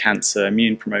 antioxidant, anti-cancer,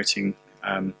 immune-promoting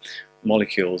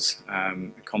molecules,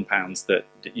 compounds that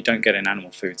you don't get in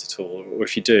animal foods at all. Or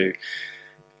if you do,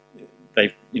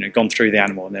 they've, you know, gone through the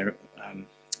animal and they're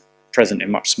present in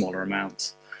much smaller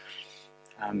amounts.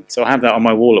 So I have that on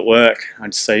my wall at work. I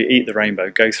just say, eat the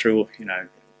rainbow. Go through, you know,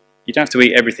 you don't have to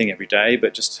eat everything every day,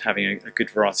 but just having a good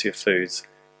variety of foods.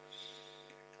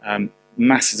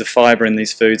 Masses of fibre in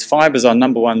these foods. Fibre is our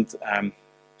number one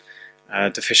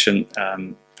deficient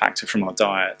factor from our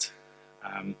diet.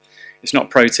 It's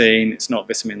not protein, it's not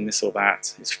vitamin this or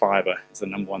that, it's fibre is the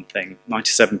number one thing.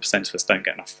 97% of us don't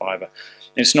get enough fibre.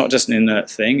 It's not just an inert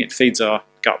thing, it feeds our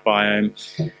gut biome,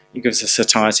 it gives us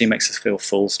satiety, makes us feel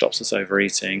full, stops us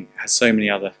overeating, has so many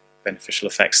other beneficial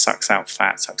effects, sucks out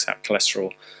fat, sucks out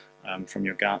cholesterol from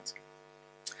your gut.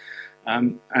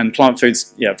 And plant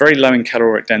foods, yeah, very low in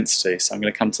caloric density, so I'm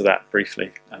going to come to that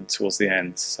briefly towards the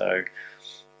end. So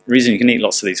the reason you can eat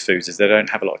lots of these foods is they don't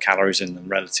have a lot of calories in them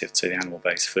relative to the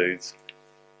animal-based foods.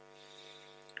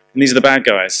 And these are the bad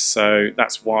guys, so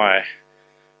that's why,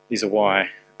 these are why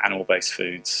animal-based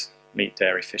foods, meat,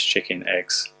 dairy, fish, chicken,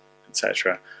 eggs,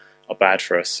 etc. are bad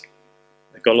for us.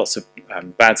 They've got lots of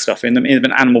bad stuff in them,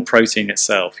 even animal protein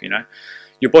itself, you know.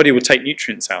 Your body will take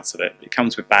nutrients out of it. It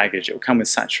comes with baggage, it will come with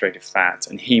saturated fat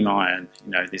and heme iron,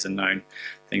 you know, these are known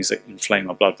things that inflame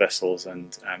our blood vessels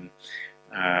and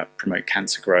promote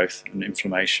cancer growth and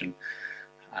inflammation.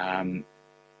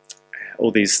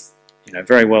 All these, you know,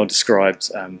 very well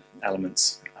described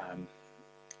elements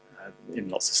in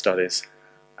lots of studies.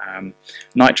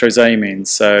 Nitrosamines,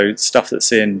 so stuff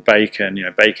that's in bacon, you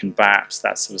know, bacon baps,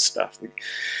 that sort of stuff.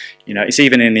 You know, it's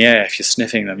even in the air. If you're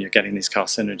sniffing them, you're getting these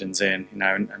carcinogens in. You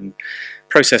know, and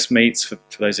processed meats, for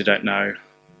those who don't know,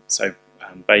 so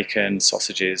bacon,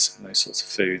 sausages, and those sorts of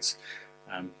foods,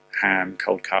 ham,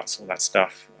 cold cuts, all that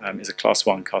stuff is a class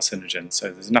 1 carcinogen.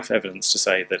 So there's enough evidence to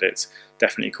say that it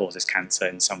definitely causes cancer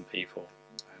in some people.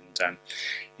 And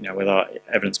you know, with our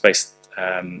evidence-based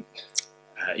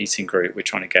eating group, we're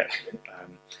trying to get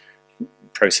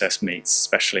processed meats,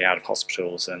 especially out of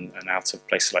hospitals and out of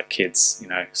places like kids, you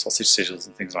know, sausage sizzles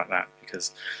and things like that,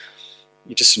 because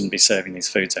you just shouldn't be serving these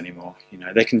foods anymore. You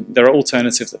know, there are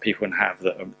alternatives that people can have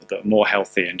that are more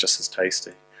healthy and just as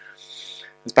tasty.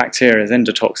 There's bacteria, there's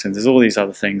endotoxins, there's all these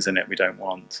other things in it we don't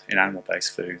want in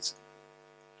animal-based foods.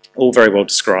 All very well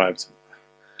described.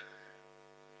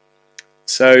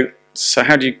 So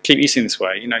how do you keep eating this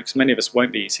way? You know, because many of us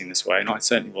won't be eating this way, and I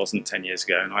certainly wasn't 10 years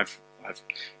ago, and I've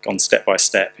gone step by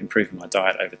step, improving my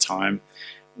diet over time.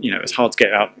 You know, it's hard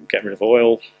to get rid of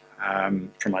oil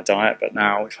from my diet, but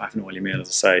now if I have an oily meal, as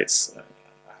I say, it's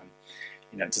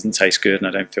you know, it doesn't taste good and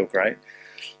I don't feel great.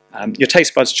 Your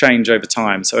taste buds change over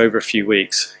time, so over a few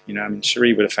weeks, you know, I mean,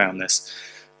 Cherie would have found this.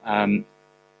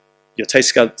 Your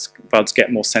taste buds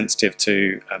get more sensitive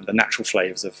to the natural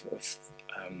flavours of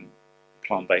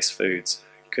plant-based foods,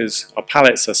 because our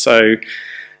palates are so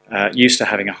used to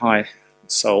having a high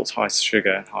salt, high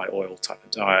sugar, high oil type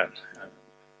of diet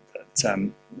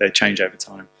that they change over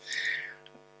time.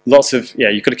 Lots of, yeah,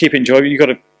 you've got to keep enjoying. You've got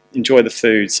to enjoy the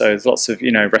food. So there's lots of,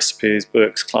 you know, recipes,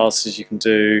 books, classes you can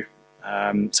do.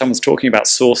 Someone's talking about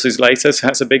sauces later, so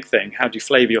that's a big thing. How do you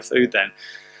flavour your food then?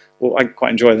 Well, I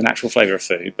quite enjoy the natural flavour of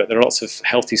food, but there are lots of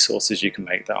healthy sauces you can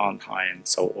make that aren't high in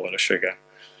salt, oil or sugar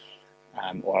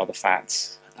or other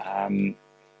fats.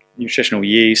 Nutritional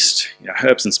yeast, you know,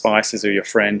 herbs and spices are your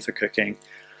friend for cooking.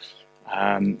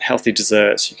 Healthy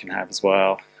desserts you can have as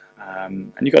well.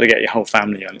 And you've got to get your whole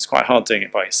family on. It's quite hard doing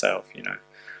it by yourself, you know.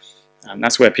 And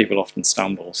that's where people often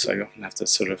stumble, so you often have to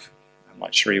sort of,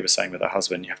 like Cherie was saying with her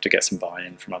husband, you have to get some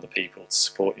buy-in from other people to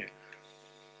support you.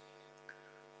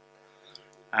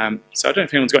 So I don't know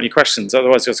if anyone's got any questions,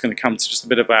 otherwise I was going to come to just a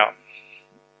bit about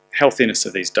healthiness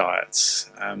of these diets.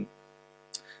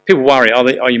 People worry,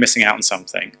 are you missing out on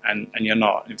something? And you're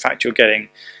not. In fact, you're getting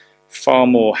far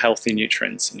more healthy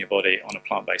nutrients in your body on a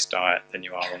plant-based diet than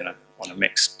you are on a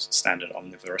mixed standard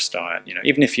omnivorous diet. You know,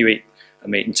 even if you eat a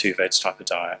meat and 2 veg type of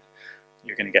diet,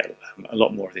 you're going to get a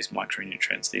lot more of these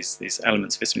micronutrients, these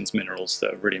elements, vitamins, minerals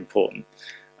that are really important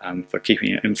for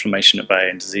keeping inflammation at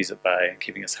bay and disease at bay and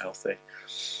keeping us healthy.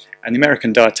 And the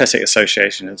American Dietetic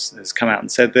Association has come out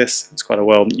and said this. It's quite a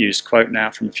well-used quote now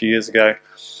from a few years ago.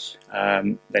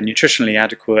 They're nutritionally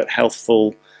adequate,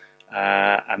 healthful,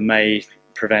 and may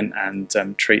prevent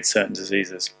and treat certain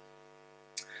diseases.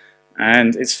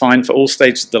 And it's fine for all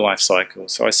stages of the life cycle.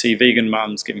 So I see vegan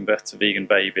mums giving birth to vegan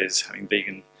babies, having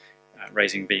vegan,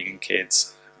 raising vegan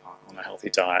kids on a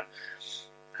healthy diet.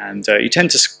 And you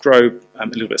tend to grow a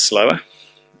little bit slower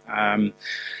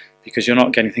because you're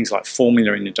not getting things like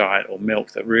formula in your diet or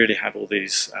milk that really have all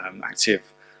these active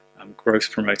growth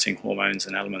promoting hormones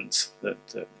and elements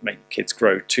that make kids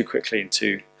grow too quickly and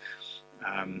too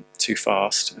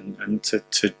fast and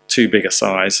to too big a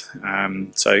size.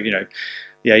 So, you know,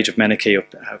 the age of menarche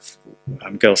of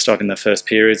girls starting their first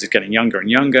periods is getting younger and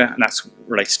younger, and that's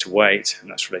related to weight,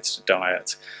 and that's related to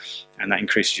diet, and that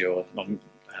increases your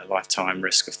lifetime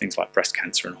risk of things like breast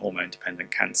cancer and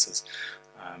hormone-dependent cancers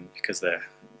because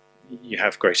you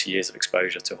have greater years of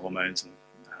exposure to hormones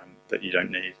that you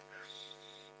don't need.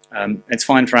 It's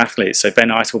fine for athletes. So Ben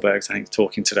Eitelberg's, I think,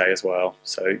 talking today as well.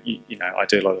 So you know, I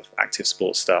do a lot of active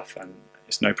sports stuff, and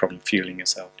it's no problem fueling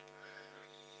yourself.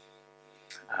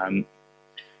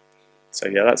 So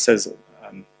yeah, that says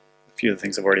a few of the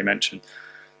things I've already mentioned.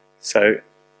 So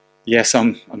yes,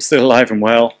 I'm still alive and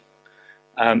well.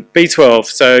 B12.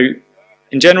 So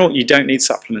in general, you don't need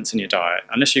supplements in your diet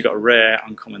unless you've got a rare,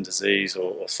 uncommon disease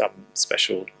or some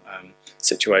special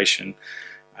situation.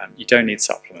 You don't need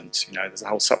supplements. You know, there's a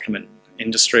whole supplement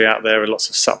industry out there. Lots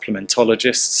of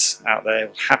supplementologists out there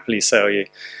will happily sell you,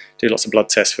 do lots of blood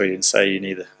tests for you, and say you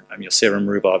need your serum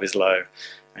rhubarb is low,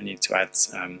 and you need to add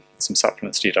some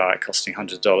supplements to your diet, costing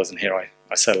hundreds of dollars. And here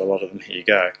I sell a lot of them. Here you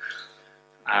go.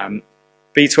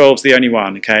 B12 is the only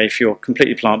one. Okay, if you're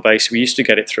completely plant-based, we used to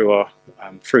get it through our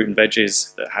fruit and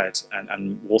veggies that had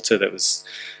and water that was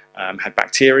had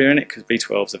bacteria in it, because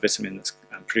B12 is a vitamin that's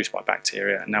produced by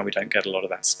bacteria, and now we don't get a lot of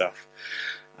that stuff.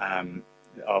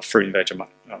 Our fruit and veg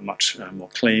are much more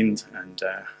cleaned, and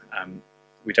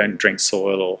we don't drink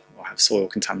soil or have soil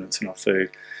contaminants in our food.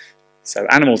 So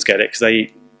animals get it because they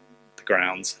eat the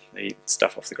ground, they eat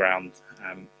stuff off the ground.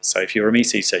 So if you're a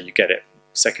meat eater, you get it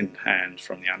second hand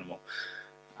from the animal.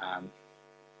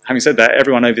 Having said that,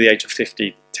 everyone over the age of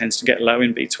 50 tends to get low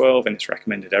in B12, and it's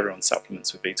recommended everyone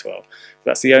supplements with B12. But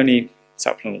that's the only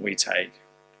supplement we take.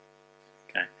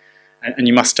 Okay, and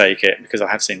you must take it, because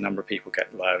I have seen a number of people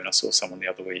get low, and I saw someone the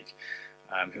other week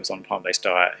who was on a plant-based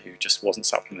diet who just wasn't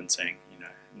supplementing. You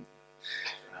know,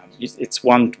 it's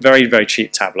one very, very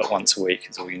cheap tablet once a week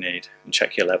is all you need, and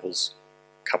check your levels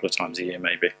a couple of times a year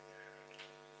maybe.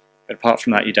 But apart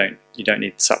from that, you don't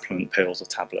need supplement pills or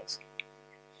tablets.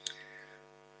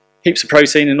 Heaps of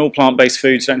protein in all plant-based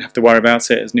foods, don't have to worry about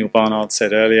it, as Neil Barnard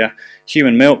said earlier.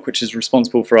 Human milk, which is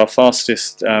responsible for our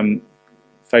fastest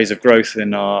phase of growth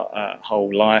in our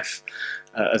whole life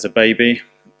as a baby,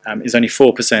 is only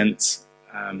 4%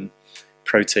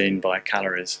 protein by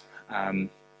calories.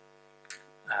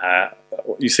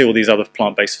 You see all these other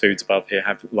plant-based foods above here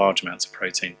have large amounts of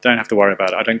protein. Don't have to worry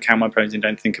about it. I don't count my protein,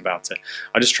 don't think about it.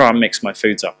 I just try and mix my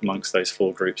foods up amongst those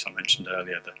 4 groups I mentioned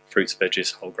earlier, the fruits,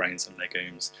 veggies, whole grains and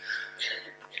legumes.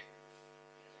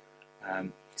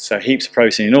 So heaps of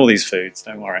protein in all these foods,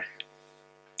 don't worry.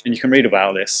 And you can read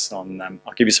about this on,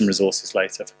 I'll give you some resources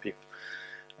later for people.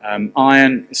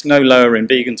 Iron is no lower in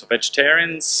vegans or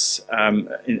vegetarians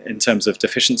in terms of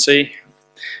deficiency.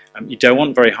 You don't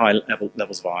want very high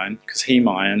levels of iron, because heme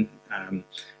iron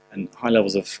and high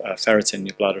levels of ferritin in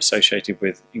your blood are associated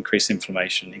with increased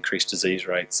inflammation, increased disease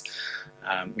rates.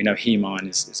 We know heme iron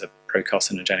is a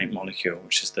procarcinogenic molecule,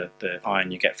 which is the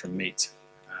iron you get from meat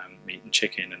and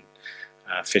chicken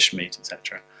and fish meat,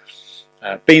 etc.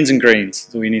 Beans and greens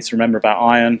is all you need to remember about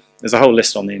iron. There's a whole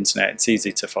list on the internet, it's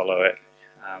easy to follow it.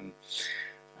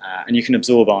 And you can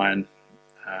absorb iron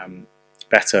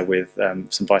better with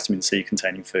some vitamin C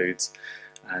containing foods,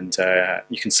 and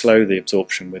you can slow the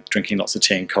absorption with drinking lots of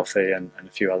tea and coffee and a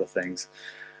few other things.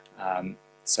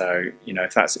 So you know,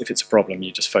 if it's a problem,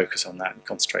 you just focus on that and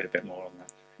concentrate a bit more on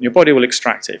that. And your body will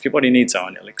extract it. If your body needs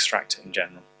iron, it'll extract it in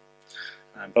general.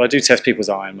 But I do test people's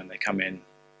iron when they come in,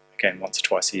 again, once or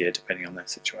twice a year, depending on their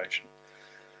situation.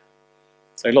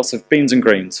 So lots of beans and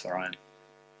greens for iron.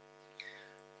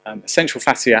 Essential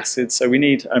fatty acids, so we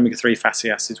need omega-3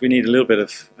 fatty acids. We need a little bit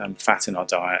of fat in our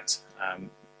diet.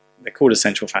 They're called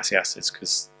essential fatty acids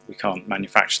because we can't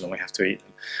manufacture them, we have to eat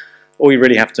them. Or we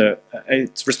really have to,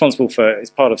 it's responsible for,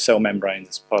 it's part of cell membranes,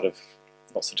 it's part of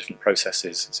lots of different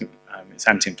processes. It's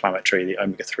anti-inflammatory, the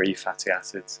omega-3 fatty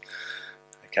acids.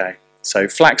 Okay, so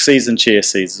flax seeds and chia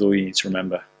seeds is all you need to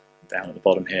remember down at the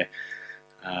bottom here.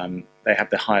 They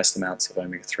have the highest amounts of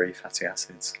omega-3 fatty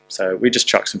acids. So we just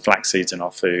chuck some flax seeds in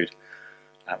our food,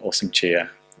 or some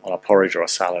chia, on our porridge or a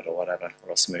salad or whatever,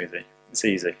 or a smoothie. It's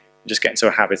easy. You just get into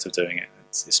a habit of doing it.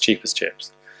 It's cheap as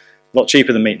chips. A lot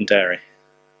cheaper than meat and dairy.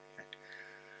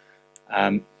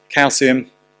 Calcium,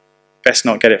 best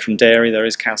not get it from dairy. There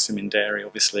is calcium in dairy,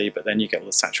 obviously, but then you get all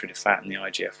the saturated fat and the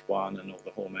IGF-1 and all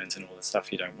the hormones and all the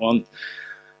stuff you don't want.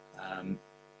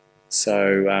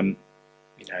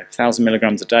 You know, 1,000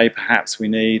 milligrams a day perhaps we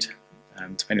need,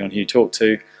 depending on who you talk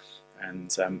to,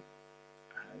 and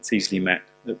it's easily met.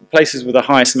 The places with the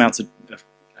highest amount of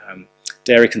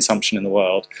dairy consumption in the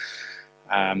world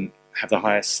have the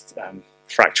highest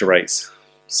fracture rates.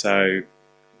 So,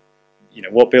 you know,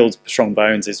 what builds strong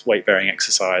bones is weight-bearing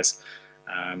exercise,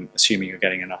 assuming you're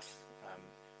getting enough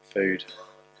food.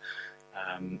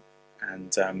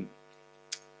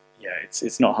 Yeah,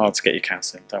 it's not hard to get your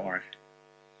calcium, don't worry.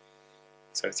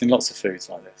 So it's in lots of foods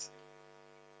like this.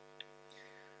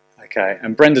 Okay,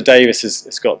 and Brenda Davis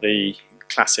has got the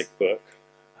classic book,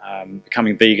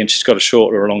 Becoming Vegan. She's got a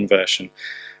short or a long version.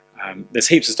 There's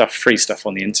heaps of stuff, free stuff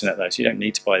on the internet though, so you don't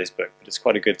need to buy this book, but it's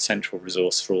quite a good central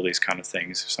resource for all these kind of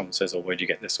things. If someone says, oh, where'd you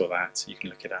get this or that, so you can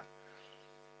look it up.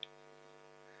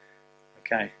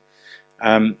 Okay,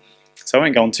 so I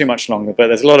won't go on too much longer, but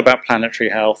there's a lot about planetary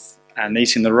health and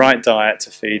eating the right diet to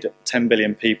feed 10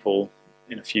 billion people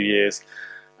in a few years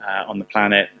on the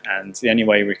planet, and the only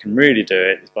way we can really do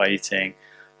it is by eating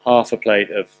half a plate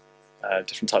of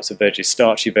different types of veggies,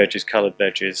 starchy veggies, coloured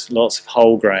veggies, lots of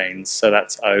whole grains, so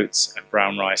that's oats and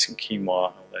brown rice and quinoa,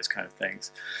 all those kind of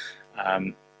things.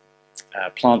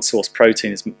 Plant source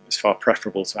protein is far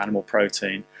preferable to animal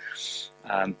protein,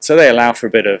 so they allow for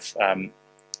a bit of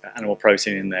animal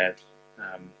protein in their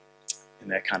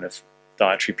kind of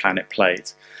dietary planet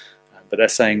plate, but they're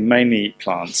saying mainly eat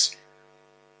plants.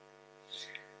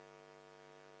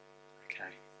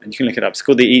 Okay, and you can look it up. It's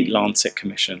called the Eat Lancet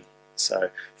Commission. So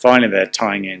finally they're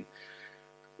tying in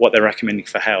what they're recommending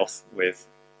for health with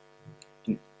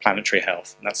planetary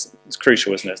health. And it's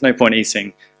crucial, isn't it? There's no point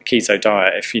eating a keto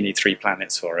diet if you need 3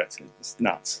 planets for it. It's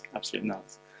nuts, absolute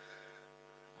nuts.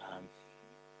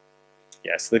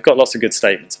 Yes, they've got lots of good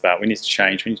statements about we need to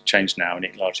change now and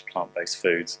eat largely plant-based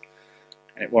foods.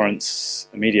 And it warrants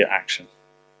immediate action.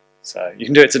 So you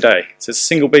can do it today. So it's the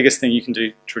single biggest thing you can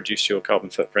do to reduce your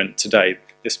carbon footprint today,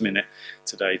 this minute,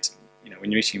 today. You know,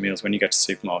 when you're eating meals, when you go to the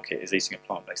supermarket, is eating a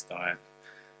plant-based diet.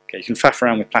 Okay, you can faff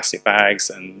around with plastic bags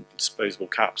and disposable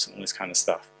cups and all this kind of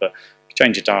stuff, but if you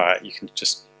change your diet, you can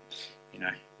just, you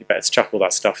know, you better chuck all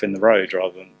that stuff in the road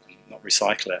rather than not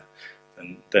recycle it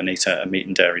than eat a meat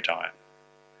and dairy diet.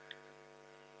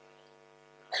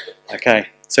 Okay,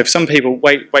 so for some people,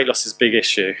 weight loss is a big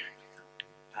issue.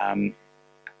 What I'm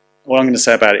going to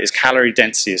say about it is calorie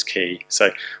density is key.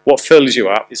 So what fills you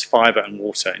up is fibre and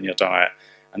water in your diet.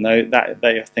 And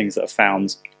they are things that are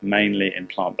found mainly in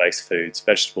plant-based foods,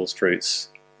 vegetables, fruits,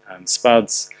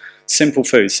 spuds, simple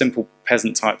food, simple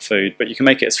peasant type food, but you can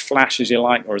make it as flash as you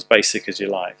like or as basic as you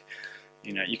like.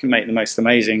 You know, you can make the most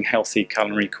amazing healthy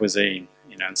culinary cuisine,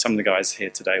 you know, and some of the guys here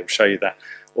today will show you that.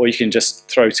 Or you can just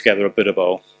throw together a Buddha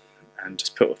bowl and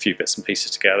just put a few bits and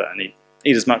pieces together and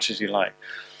eat as much as you like.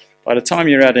 By the time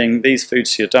you're adding these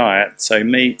foods to your diet, so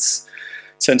meats,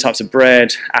 certain types of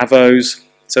bread, avos,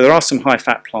 so there are some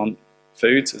high-fat plant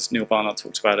foods, as Neil Barnard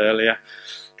talked about earlier.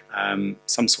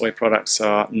 Some soy products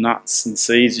are nuts and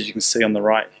seeds, as you can see on the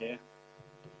right here.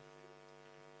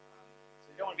 So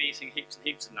you don't want to be eating heaps and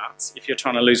heaps of nuts if you're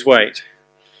trying to lose weight.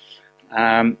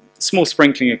 Small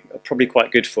sprinkling are probably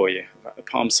quite good for you. A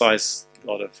palm-sized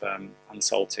lot of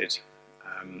unsalted,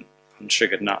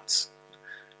 unsugared nuts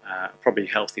are probably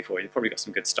healthy for you. They've probably got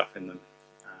some good stuff in them.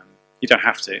 You don't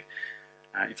have to.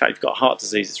 In fact, if you've got heart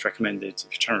disease, it's recommended.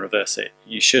 If you're trying to reverse it,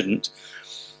 you shouldn't.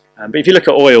 But if you look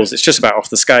at oils, it's just about off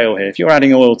the scale here. If you're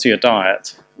adding oil to your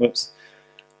diet, whoops,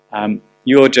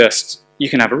 you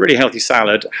can have a really healthy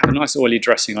salad, have a nice oily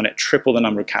dressing on it, triple the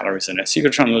number of calories in it. So you're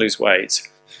trying to lose weight.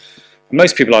 And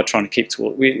most people are trying to keep to.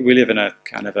 We live in a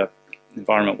kind of a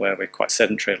environment where we're quite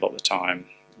sedentary a lot of the time.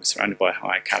 We're surrounded by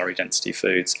high calorie density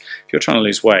foods. If you're trying to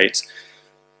lose weight,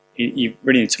 you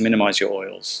really need to minimise your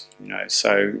oils. You know,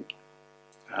 so.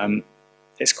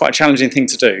 It's quite a challenging thing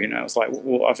to do. You know, it's like,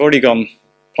 well, I've already gone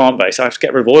plant-based. I have to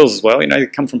get rid of oils as well. You know, they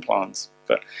come from plants.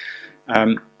 But as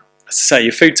I say,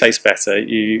 your food tastes better.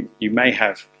 It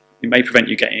may prevent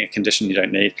you getting a condition you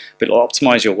don't need, but it'll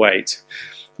optimise your weight.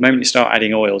 The moment you start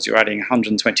adding oils, you're adding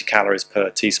 120 calories per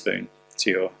teaspoon to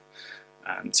your.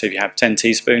 So if you have 10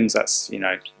 teaspoons, that's, you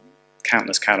know,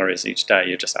 countless calories each day.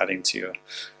 You're just adding to your,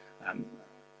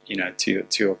 you know,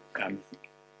 to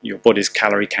your body's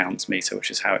calorie count meter, which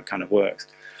is how it kind of works.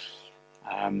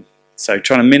 So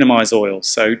trying to minimise oil.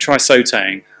 So try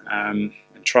sautéing and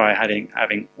try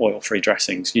having oil-free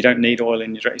dressings. You don't need oil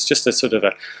in your dressing. It's just a sort of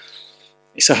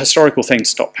it's a historical thing to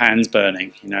stop pans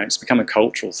burning. You know, it's become a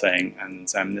cultural thing, and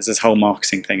there's this whole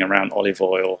marketing thing around olive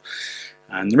oil.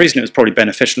 And the reason it was probably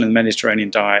beneficial in the Mediterranean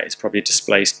diet is probably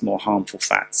displaced more harmful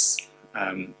fats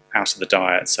out of the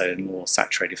diet, so more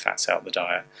saturated fats out of the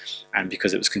diet, and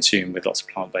because it was consumed with lots of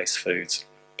plant-based foods.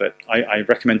 But I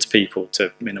recommend to people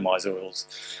to minimise oils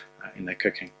in their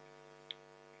cooking.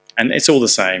 And it's all the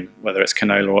same, whether it's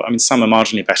canola or, I mean, some are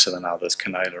marginally better than others,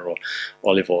 canola or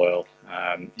olive oil.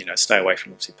 You know, stay away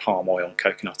from obviously palm oil and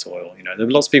coconut oil. You know, there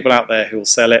are lots of people out there who will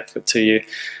sell it to you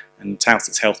and tout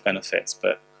its health benefits,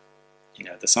 but you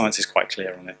know, the science is quite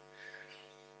clear on it.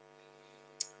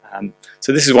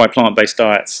 So this is why plant-based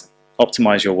diets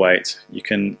optimize your weight. You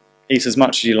can eat as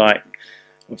much as you like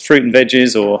fruit and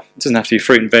veggies, or it doesn't have to be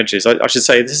fruit and veggies. I should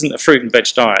say this isn't a fruit and veg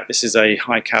diet. This is a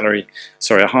high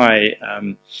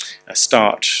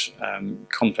starch,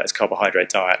 complex carbohydrate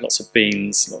diet. Lots of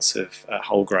beans, lots of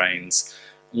whole grains,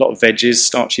 a lot of veggies,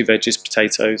 starchy veggies,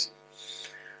 potatoes.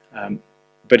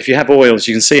 But if you have oils,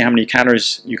 you can see how many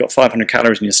calories. You've got 500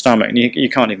 calories in your stomach, and you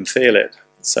can't even feel it.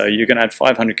 So you're going to add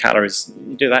 500 calories.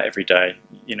 You do that every day.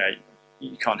 You know,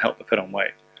 you can't help but put on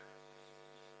weight.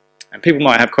 And people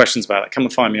might have questions about it. Come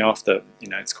and find me after. You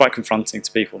know, it's quite confronting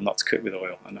to people not to cook with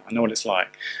oil. I know what it's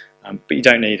like, but you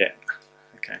don't need it.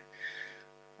 Okay.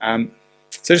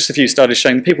 So just a few studies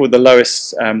showing the people with the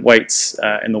lowest weights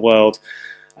in the world.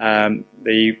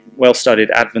 The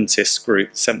well-studied Adventist group,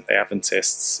 Seventh-day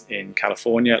Adventists in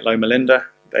California at Loma Linda,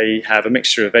 they have a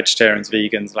mixture of vegetarians,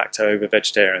 vegans,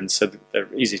 lacto-ovo-vegetarians, so they're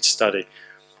easy to study.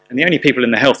 And the only people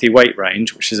in the healthy weight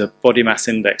range, which is a body mass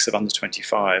index of under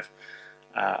 25,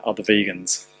 are the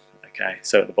vegans. Okay,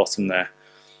 so at the bottom there.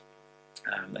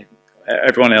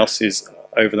 Everyone else is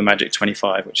over the magic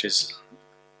 25, which is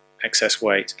excess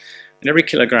weight. And every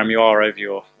kilogram you are over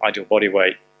your ideal body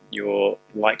weight, your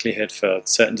likelihood for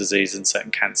certain diseases and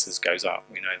certain cancers goes up.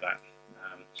 We know that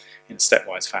in a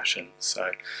stepwise fashion.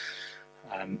 So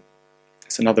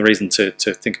it's another reason to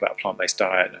think about a plant-based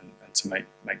diet and to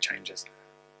make changes.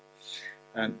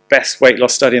 Best weight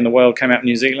loss study in the world came out in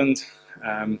New Zealand.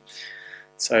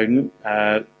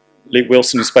 Luke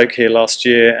Wilson, who spoke here last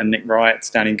year, and Nick Wright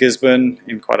down in Gisborne,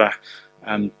 in quite a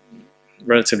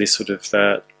relatively sort of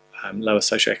lower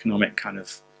socioeconomic kind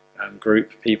of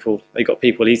group of people. They got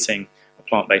people eating a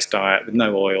plant-based diet with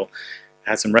no oil,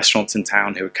 had some restaurants in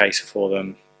town who would cater for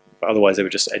them, but otherwise they were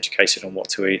just educated on what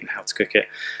to eat and how to cook it.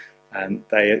 And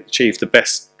they achieved the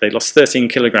best. They lost 13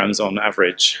 kilograms on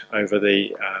average over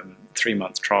the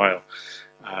 3-month trial.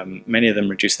 Many of them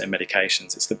reduced their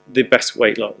medications. It's the best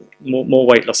weight loss, more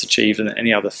weight loss achieved than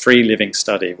any other free living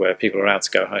study where people are allowed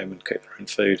to go home and cook their own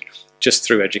food just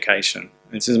through education.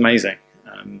 And this is amazing.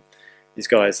 These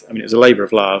guys, I mean, it was a labour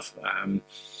of love,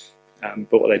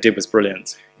 but what they did was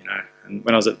brilliant, you know. And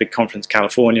when I was at the big conference in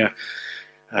California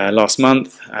last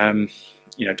month,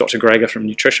 you know, Dr. Greger from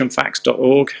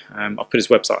nutritionfacts.org, I'll put his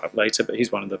website up later, but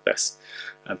he's one of the best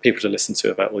people to listen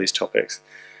to about all these topics.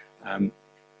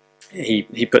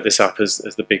 He put this up as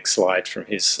the big slide from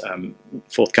his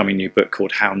forthcoming new book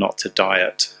called How Not to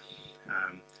Diet.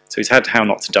 So he's had How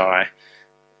Not to Die,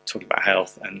 talking about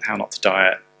health, and How Not to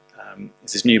Diet.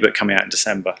 It's his new book coming out in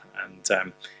December,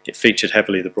 and it featured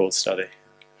heavily the Broad study.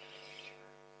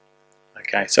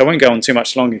 Okay, so I won't go on too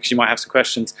much longer because you might have some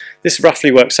questions. This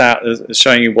roughly works out as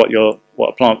showing you what an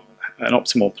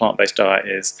optimal plant-based diet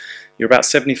is. You're about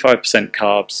 75%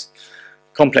 carbs,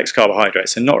 complex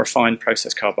carbohydrates, and not refined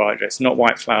processed carbohydrates, not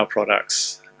white flour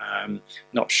products,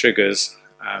 not sugars,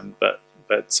 but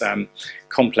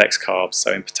complex carbs,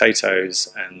 so in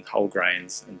potatoes and whole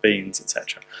grains and beans,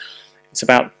 etc. It's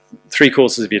about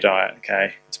 3/4 of your diet.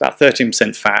 Okay, it's about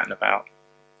 13% fat and about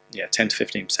 10 to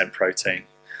 15% protein.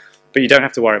 But you don't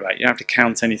have to worry about it. You don't have to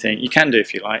count anything. You can do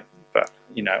if you like, but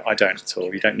you know, I don't at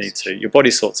all. You don't need to. Your body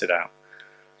sorts it out.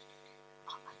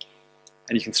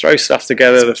 And you can throw stuff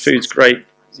together. The food's great,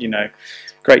 you know,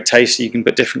 great taste. You can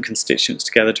put different constituents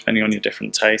together depending on your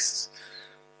different tastes.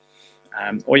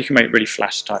 Or you can make really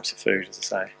flash types of food, as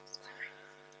I say.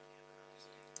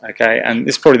 Okay, and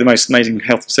this is probably the most amazing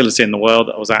health facility in the world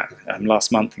that I was at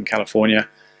last month in California,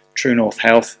 True North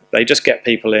Health. They just get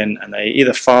people in and they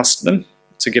either fast them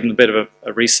to give them a bit of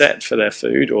a reset for their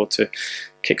food or to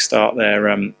kickstart their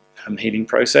healing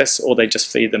process, or they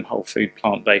just feed them whole food,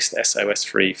 plant-based,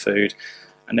 SOS-free food,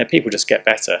 and their people just get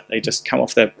better. They just come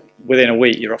off within a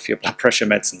week you're off your blood pressure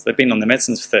medicines. They've been on their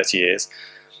medicines for 30 years.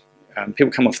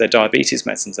 People come off their diabetes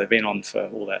medicines they've been on for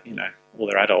all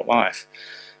their adult life.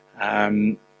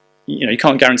 You know, you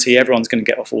can't guarantee everyone's going to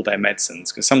get off all their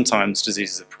medicines because sometimes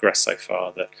diseases have progressed so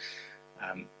far that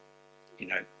you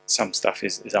know, some stuff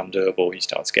is undoable. You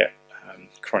start to get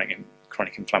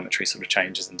chronic inflammatory sort of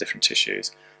changes in different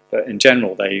tissues. But in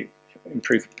general, they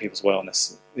improve people's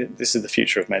wellness this is the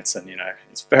future of medicine. You know,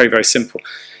 it's very, very simple.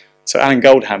 So Alan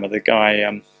Goldhammer, the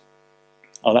guy,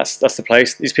 oh, that's the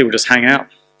place. These people just hang out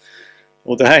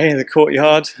all day in the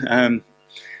courtyard,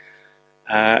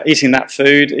 eating that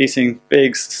food, eating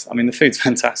bigs. I mean, the food's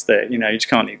fantastic. You know, you just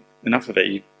can't eat enough of it.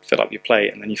 You fill up your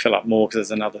plate, and then you fill up more because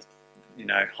there's another, you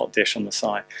know, hot dish on the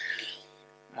side.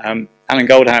 Alan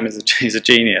Goldhammer is a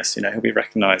genius. You know, he'll be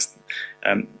recognised.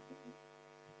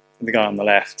 The guy on the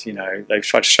left, you know, they've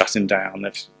tried to shut him down.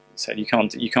 They've said you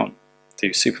can't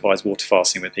do supervised water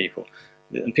fasting with people,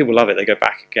 and people love it. They go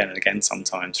back again and again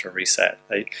sometimes for a reset.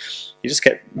 It just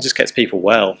gets people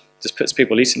well. Just puts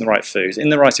people eating the right foods in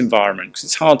the right environment, because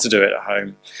it's hard to do it at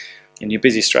home in your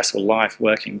busy, stressful life,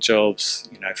 working jobs,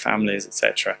 you know, families,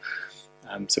 etc.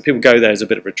 So people go there as a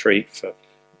bit of retreat for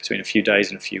between a few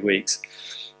days and a few weeks,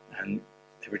 and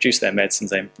they reduce their medicines.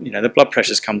 They, you know, their blood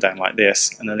pressures come down like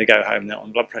this, and then they go home. They're not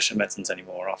on blood pressure medicines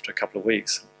anymore after a couple of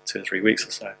weeks, 2 or 3 weeks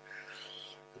or so.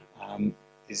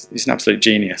 He's an absolute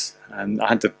genius, and I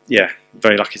had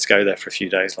very lucky to go there for a few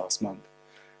days last month.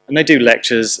 And they do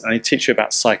lectures, and they teach you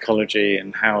about psychology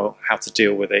and how to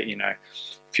deal with it. You know,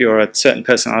 if you're a certain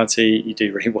personality, you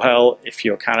do really well. If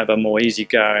you're kind of a more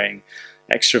easygoing,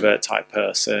 extrovert type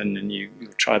person, and you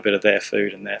try a bit of their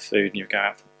food, and you go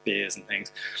out for beers and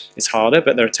things, it's harder.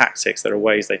 But there are tactics, there are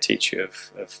ways they teach you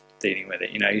of dealing with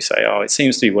it. You know, you say, oh, it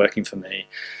seems to be working for me,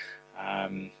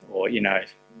 or you know,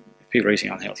 people are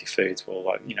eating unhealthy foods, well,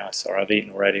 like, you know, sorry, I've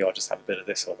eaten already, I'll just have a bit of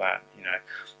this or that. You know,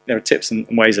 there are tips and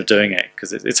ways of doing it,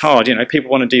 because it's hard. You know, people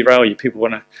want to derail you. People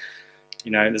want to,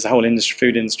 you know, there's a whole industry,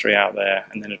 food industry out there,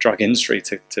 and then a drug industry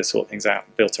to sort things out,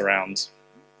 built around,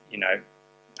 you know,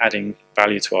 adding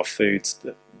value to our foods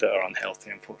that are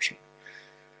unhealthy, unfortunately.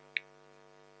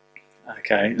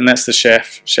 Okay, and that's the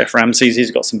Chef Ramses.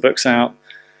 He's got some books out.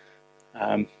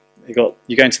 You go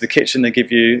into the kitchen, they give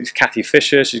you Kathy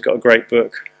Fisher. She's got a great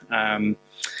book. I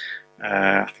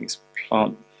think it's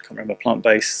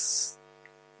plant-based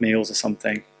meals or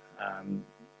something.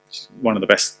 It's one of the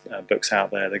best books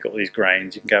out there. They've got all these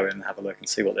grains. You can go in and have a look and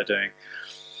see what they're doing.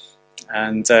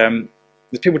 And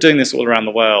there's people doing this all around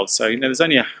the world. So, you know, there's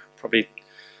only probably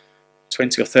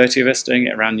 20 or 30 of us doing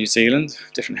it around New Zealand,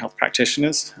 different health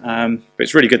practitioners. But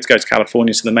it's really good to go to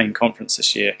California to the main conference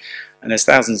this year. And there's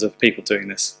thousands of people doing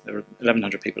this. There are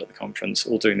 1,100 people at the conference,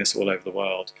 all doing this all over the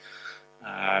world.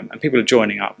 And people are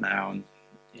joining up now, and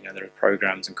you know, there are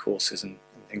programs and courses and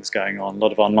things going on. A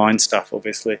lot of online stuff,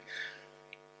 obviously.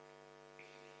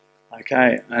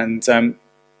 Okay, and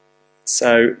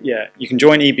so yeah, you can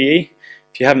join EBE.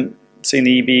 If you haven't seen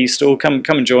the EBE store, come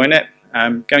and join it. Go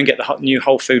and get the new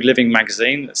Whole Food Living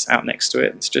magazine that's out next to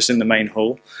it. It's just in the main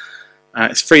hall.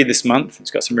 It's free this month. It's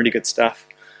got some really good stuff.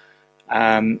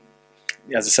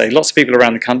 As I say, lots of people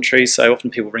around the country, so often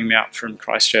people ring me up from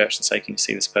Christchurch and say, can you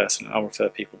see this person? And I'll refer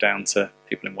people down to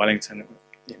people in Wellington,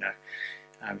 you know,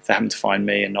 if they happen to find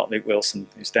me and not Luke Wilson,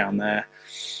 who's down there.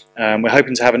 We're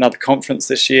hoping to have another conference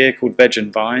this year called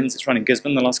Vegan Vines. It's run in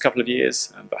Gisborne the last couple of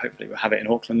years, but hopefully we'll have it in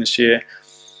Auckland this year.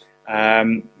 We're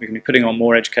going to be putting on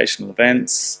more educational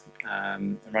events,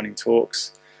 and running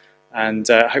talks, and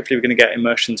hopefully we're going to get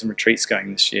immersions and retreats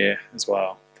going this year as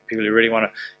well. People who really want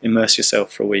to immerse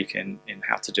yourself for a week in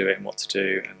how to do it and what to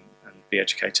do, and be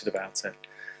educated about it.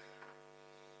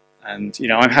 And you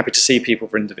know, I'm happy to see people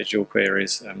for individual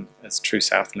queries as True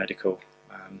South Medical.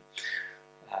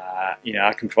 You know,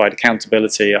 I can provide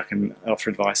accountability, I can offer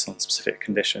advice on specific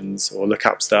conditions or look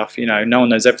up stuff. You know, no one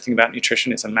knows everything about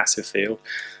nutrition, it's a massive field.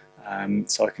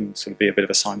 So I can sort of be a bit of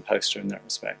a signposter in that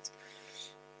respect.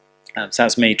 So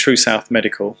that's me, True South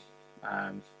Medical.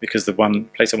 Because the one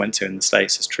place I went to in the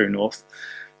States is True North,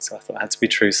 so I thought it had to be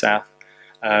True South.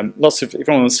 If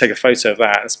anyone wants to take a photo of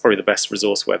that, that's probably the best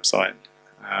resource website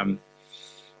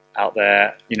out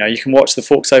there. You know, you can watch the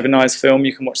Forks Over Knives film,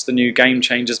 you can watch the new Game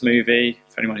Changers movie,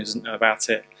 for anyone who doesn't know about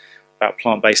it, about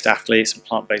plant-based athletes and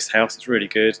plant-based health. It's really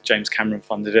good. James Cameron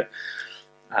funded it.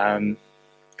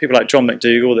 People like John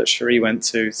McDougall that Cherie went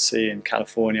to see in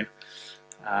California,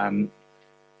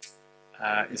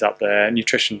 is up there.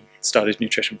 Nutrition studies,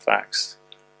 nutrition facts.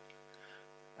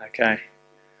 Okay,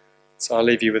 so I'll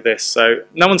leave you with this. So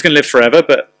no one's going to live forever,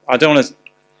 but I don't want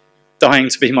dying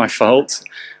to be my fault,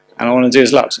 and I want to do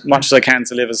as much as I can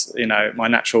to live as, you know, my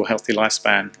natural healthy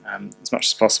lifespan as much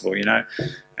as possible. You know,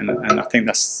 and I think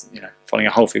that's, you know, following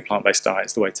a whole food plant-based diet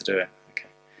is the way to do it. Okay,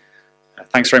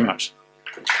 thanks very much.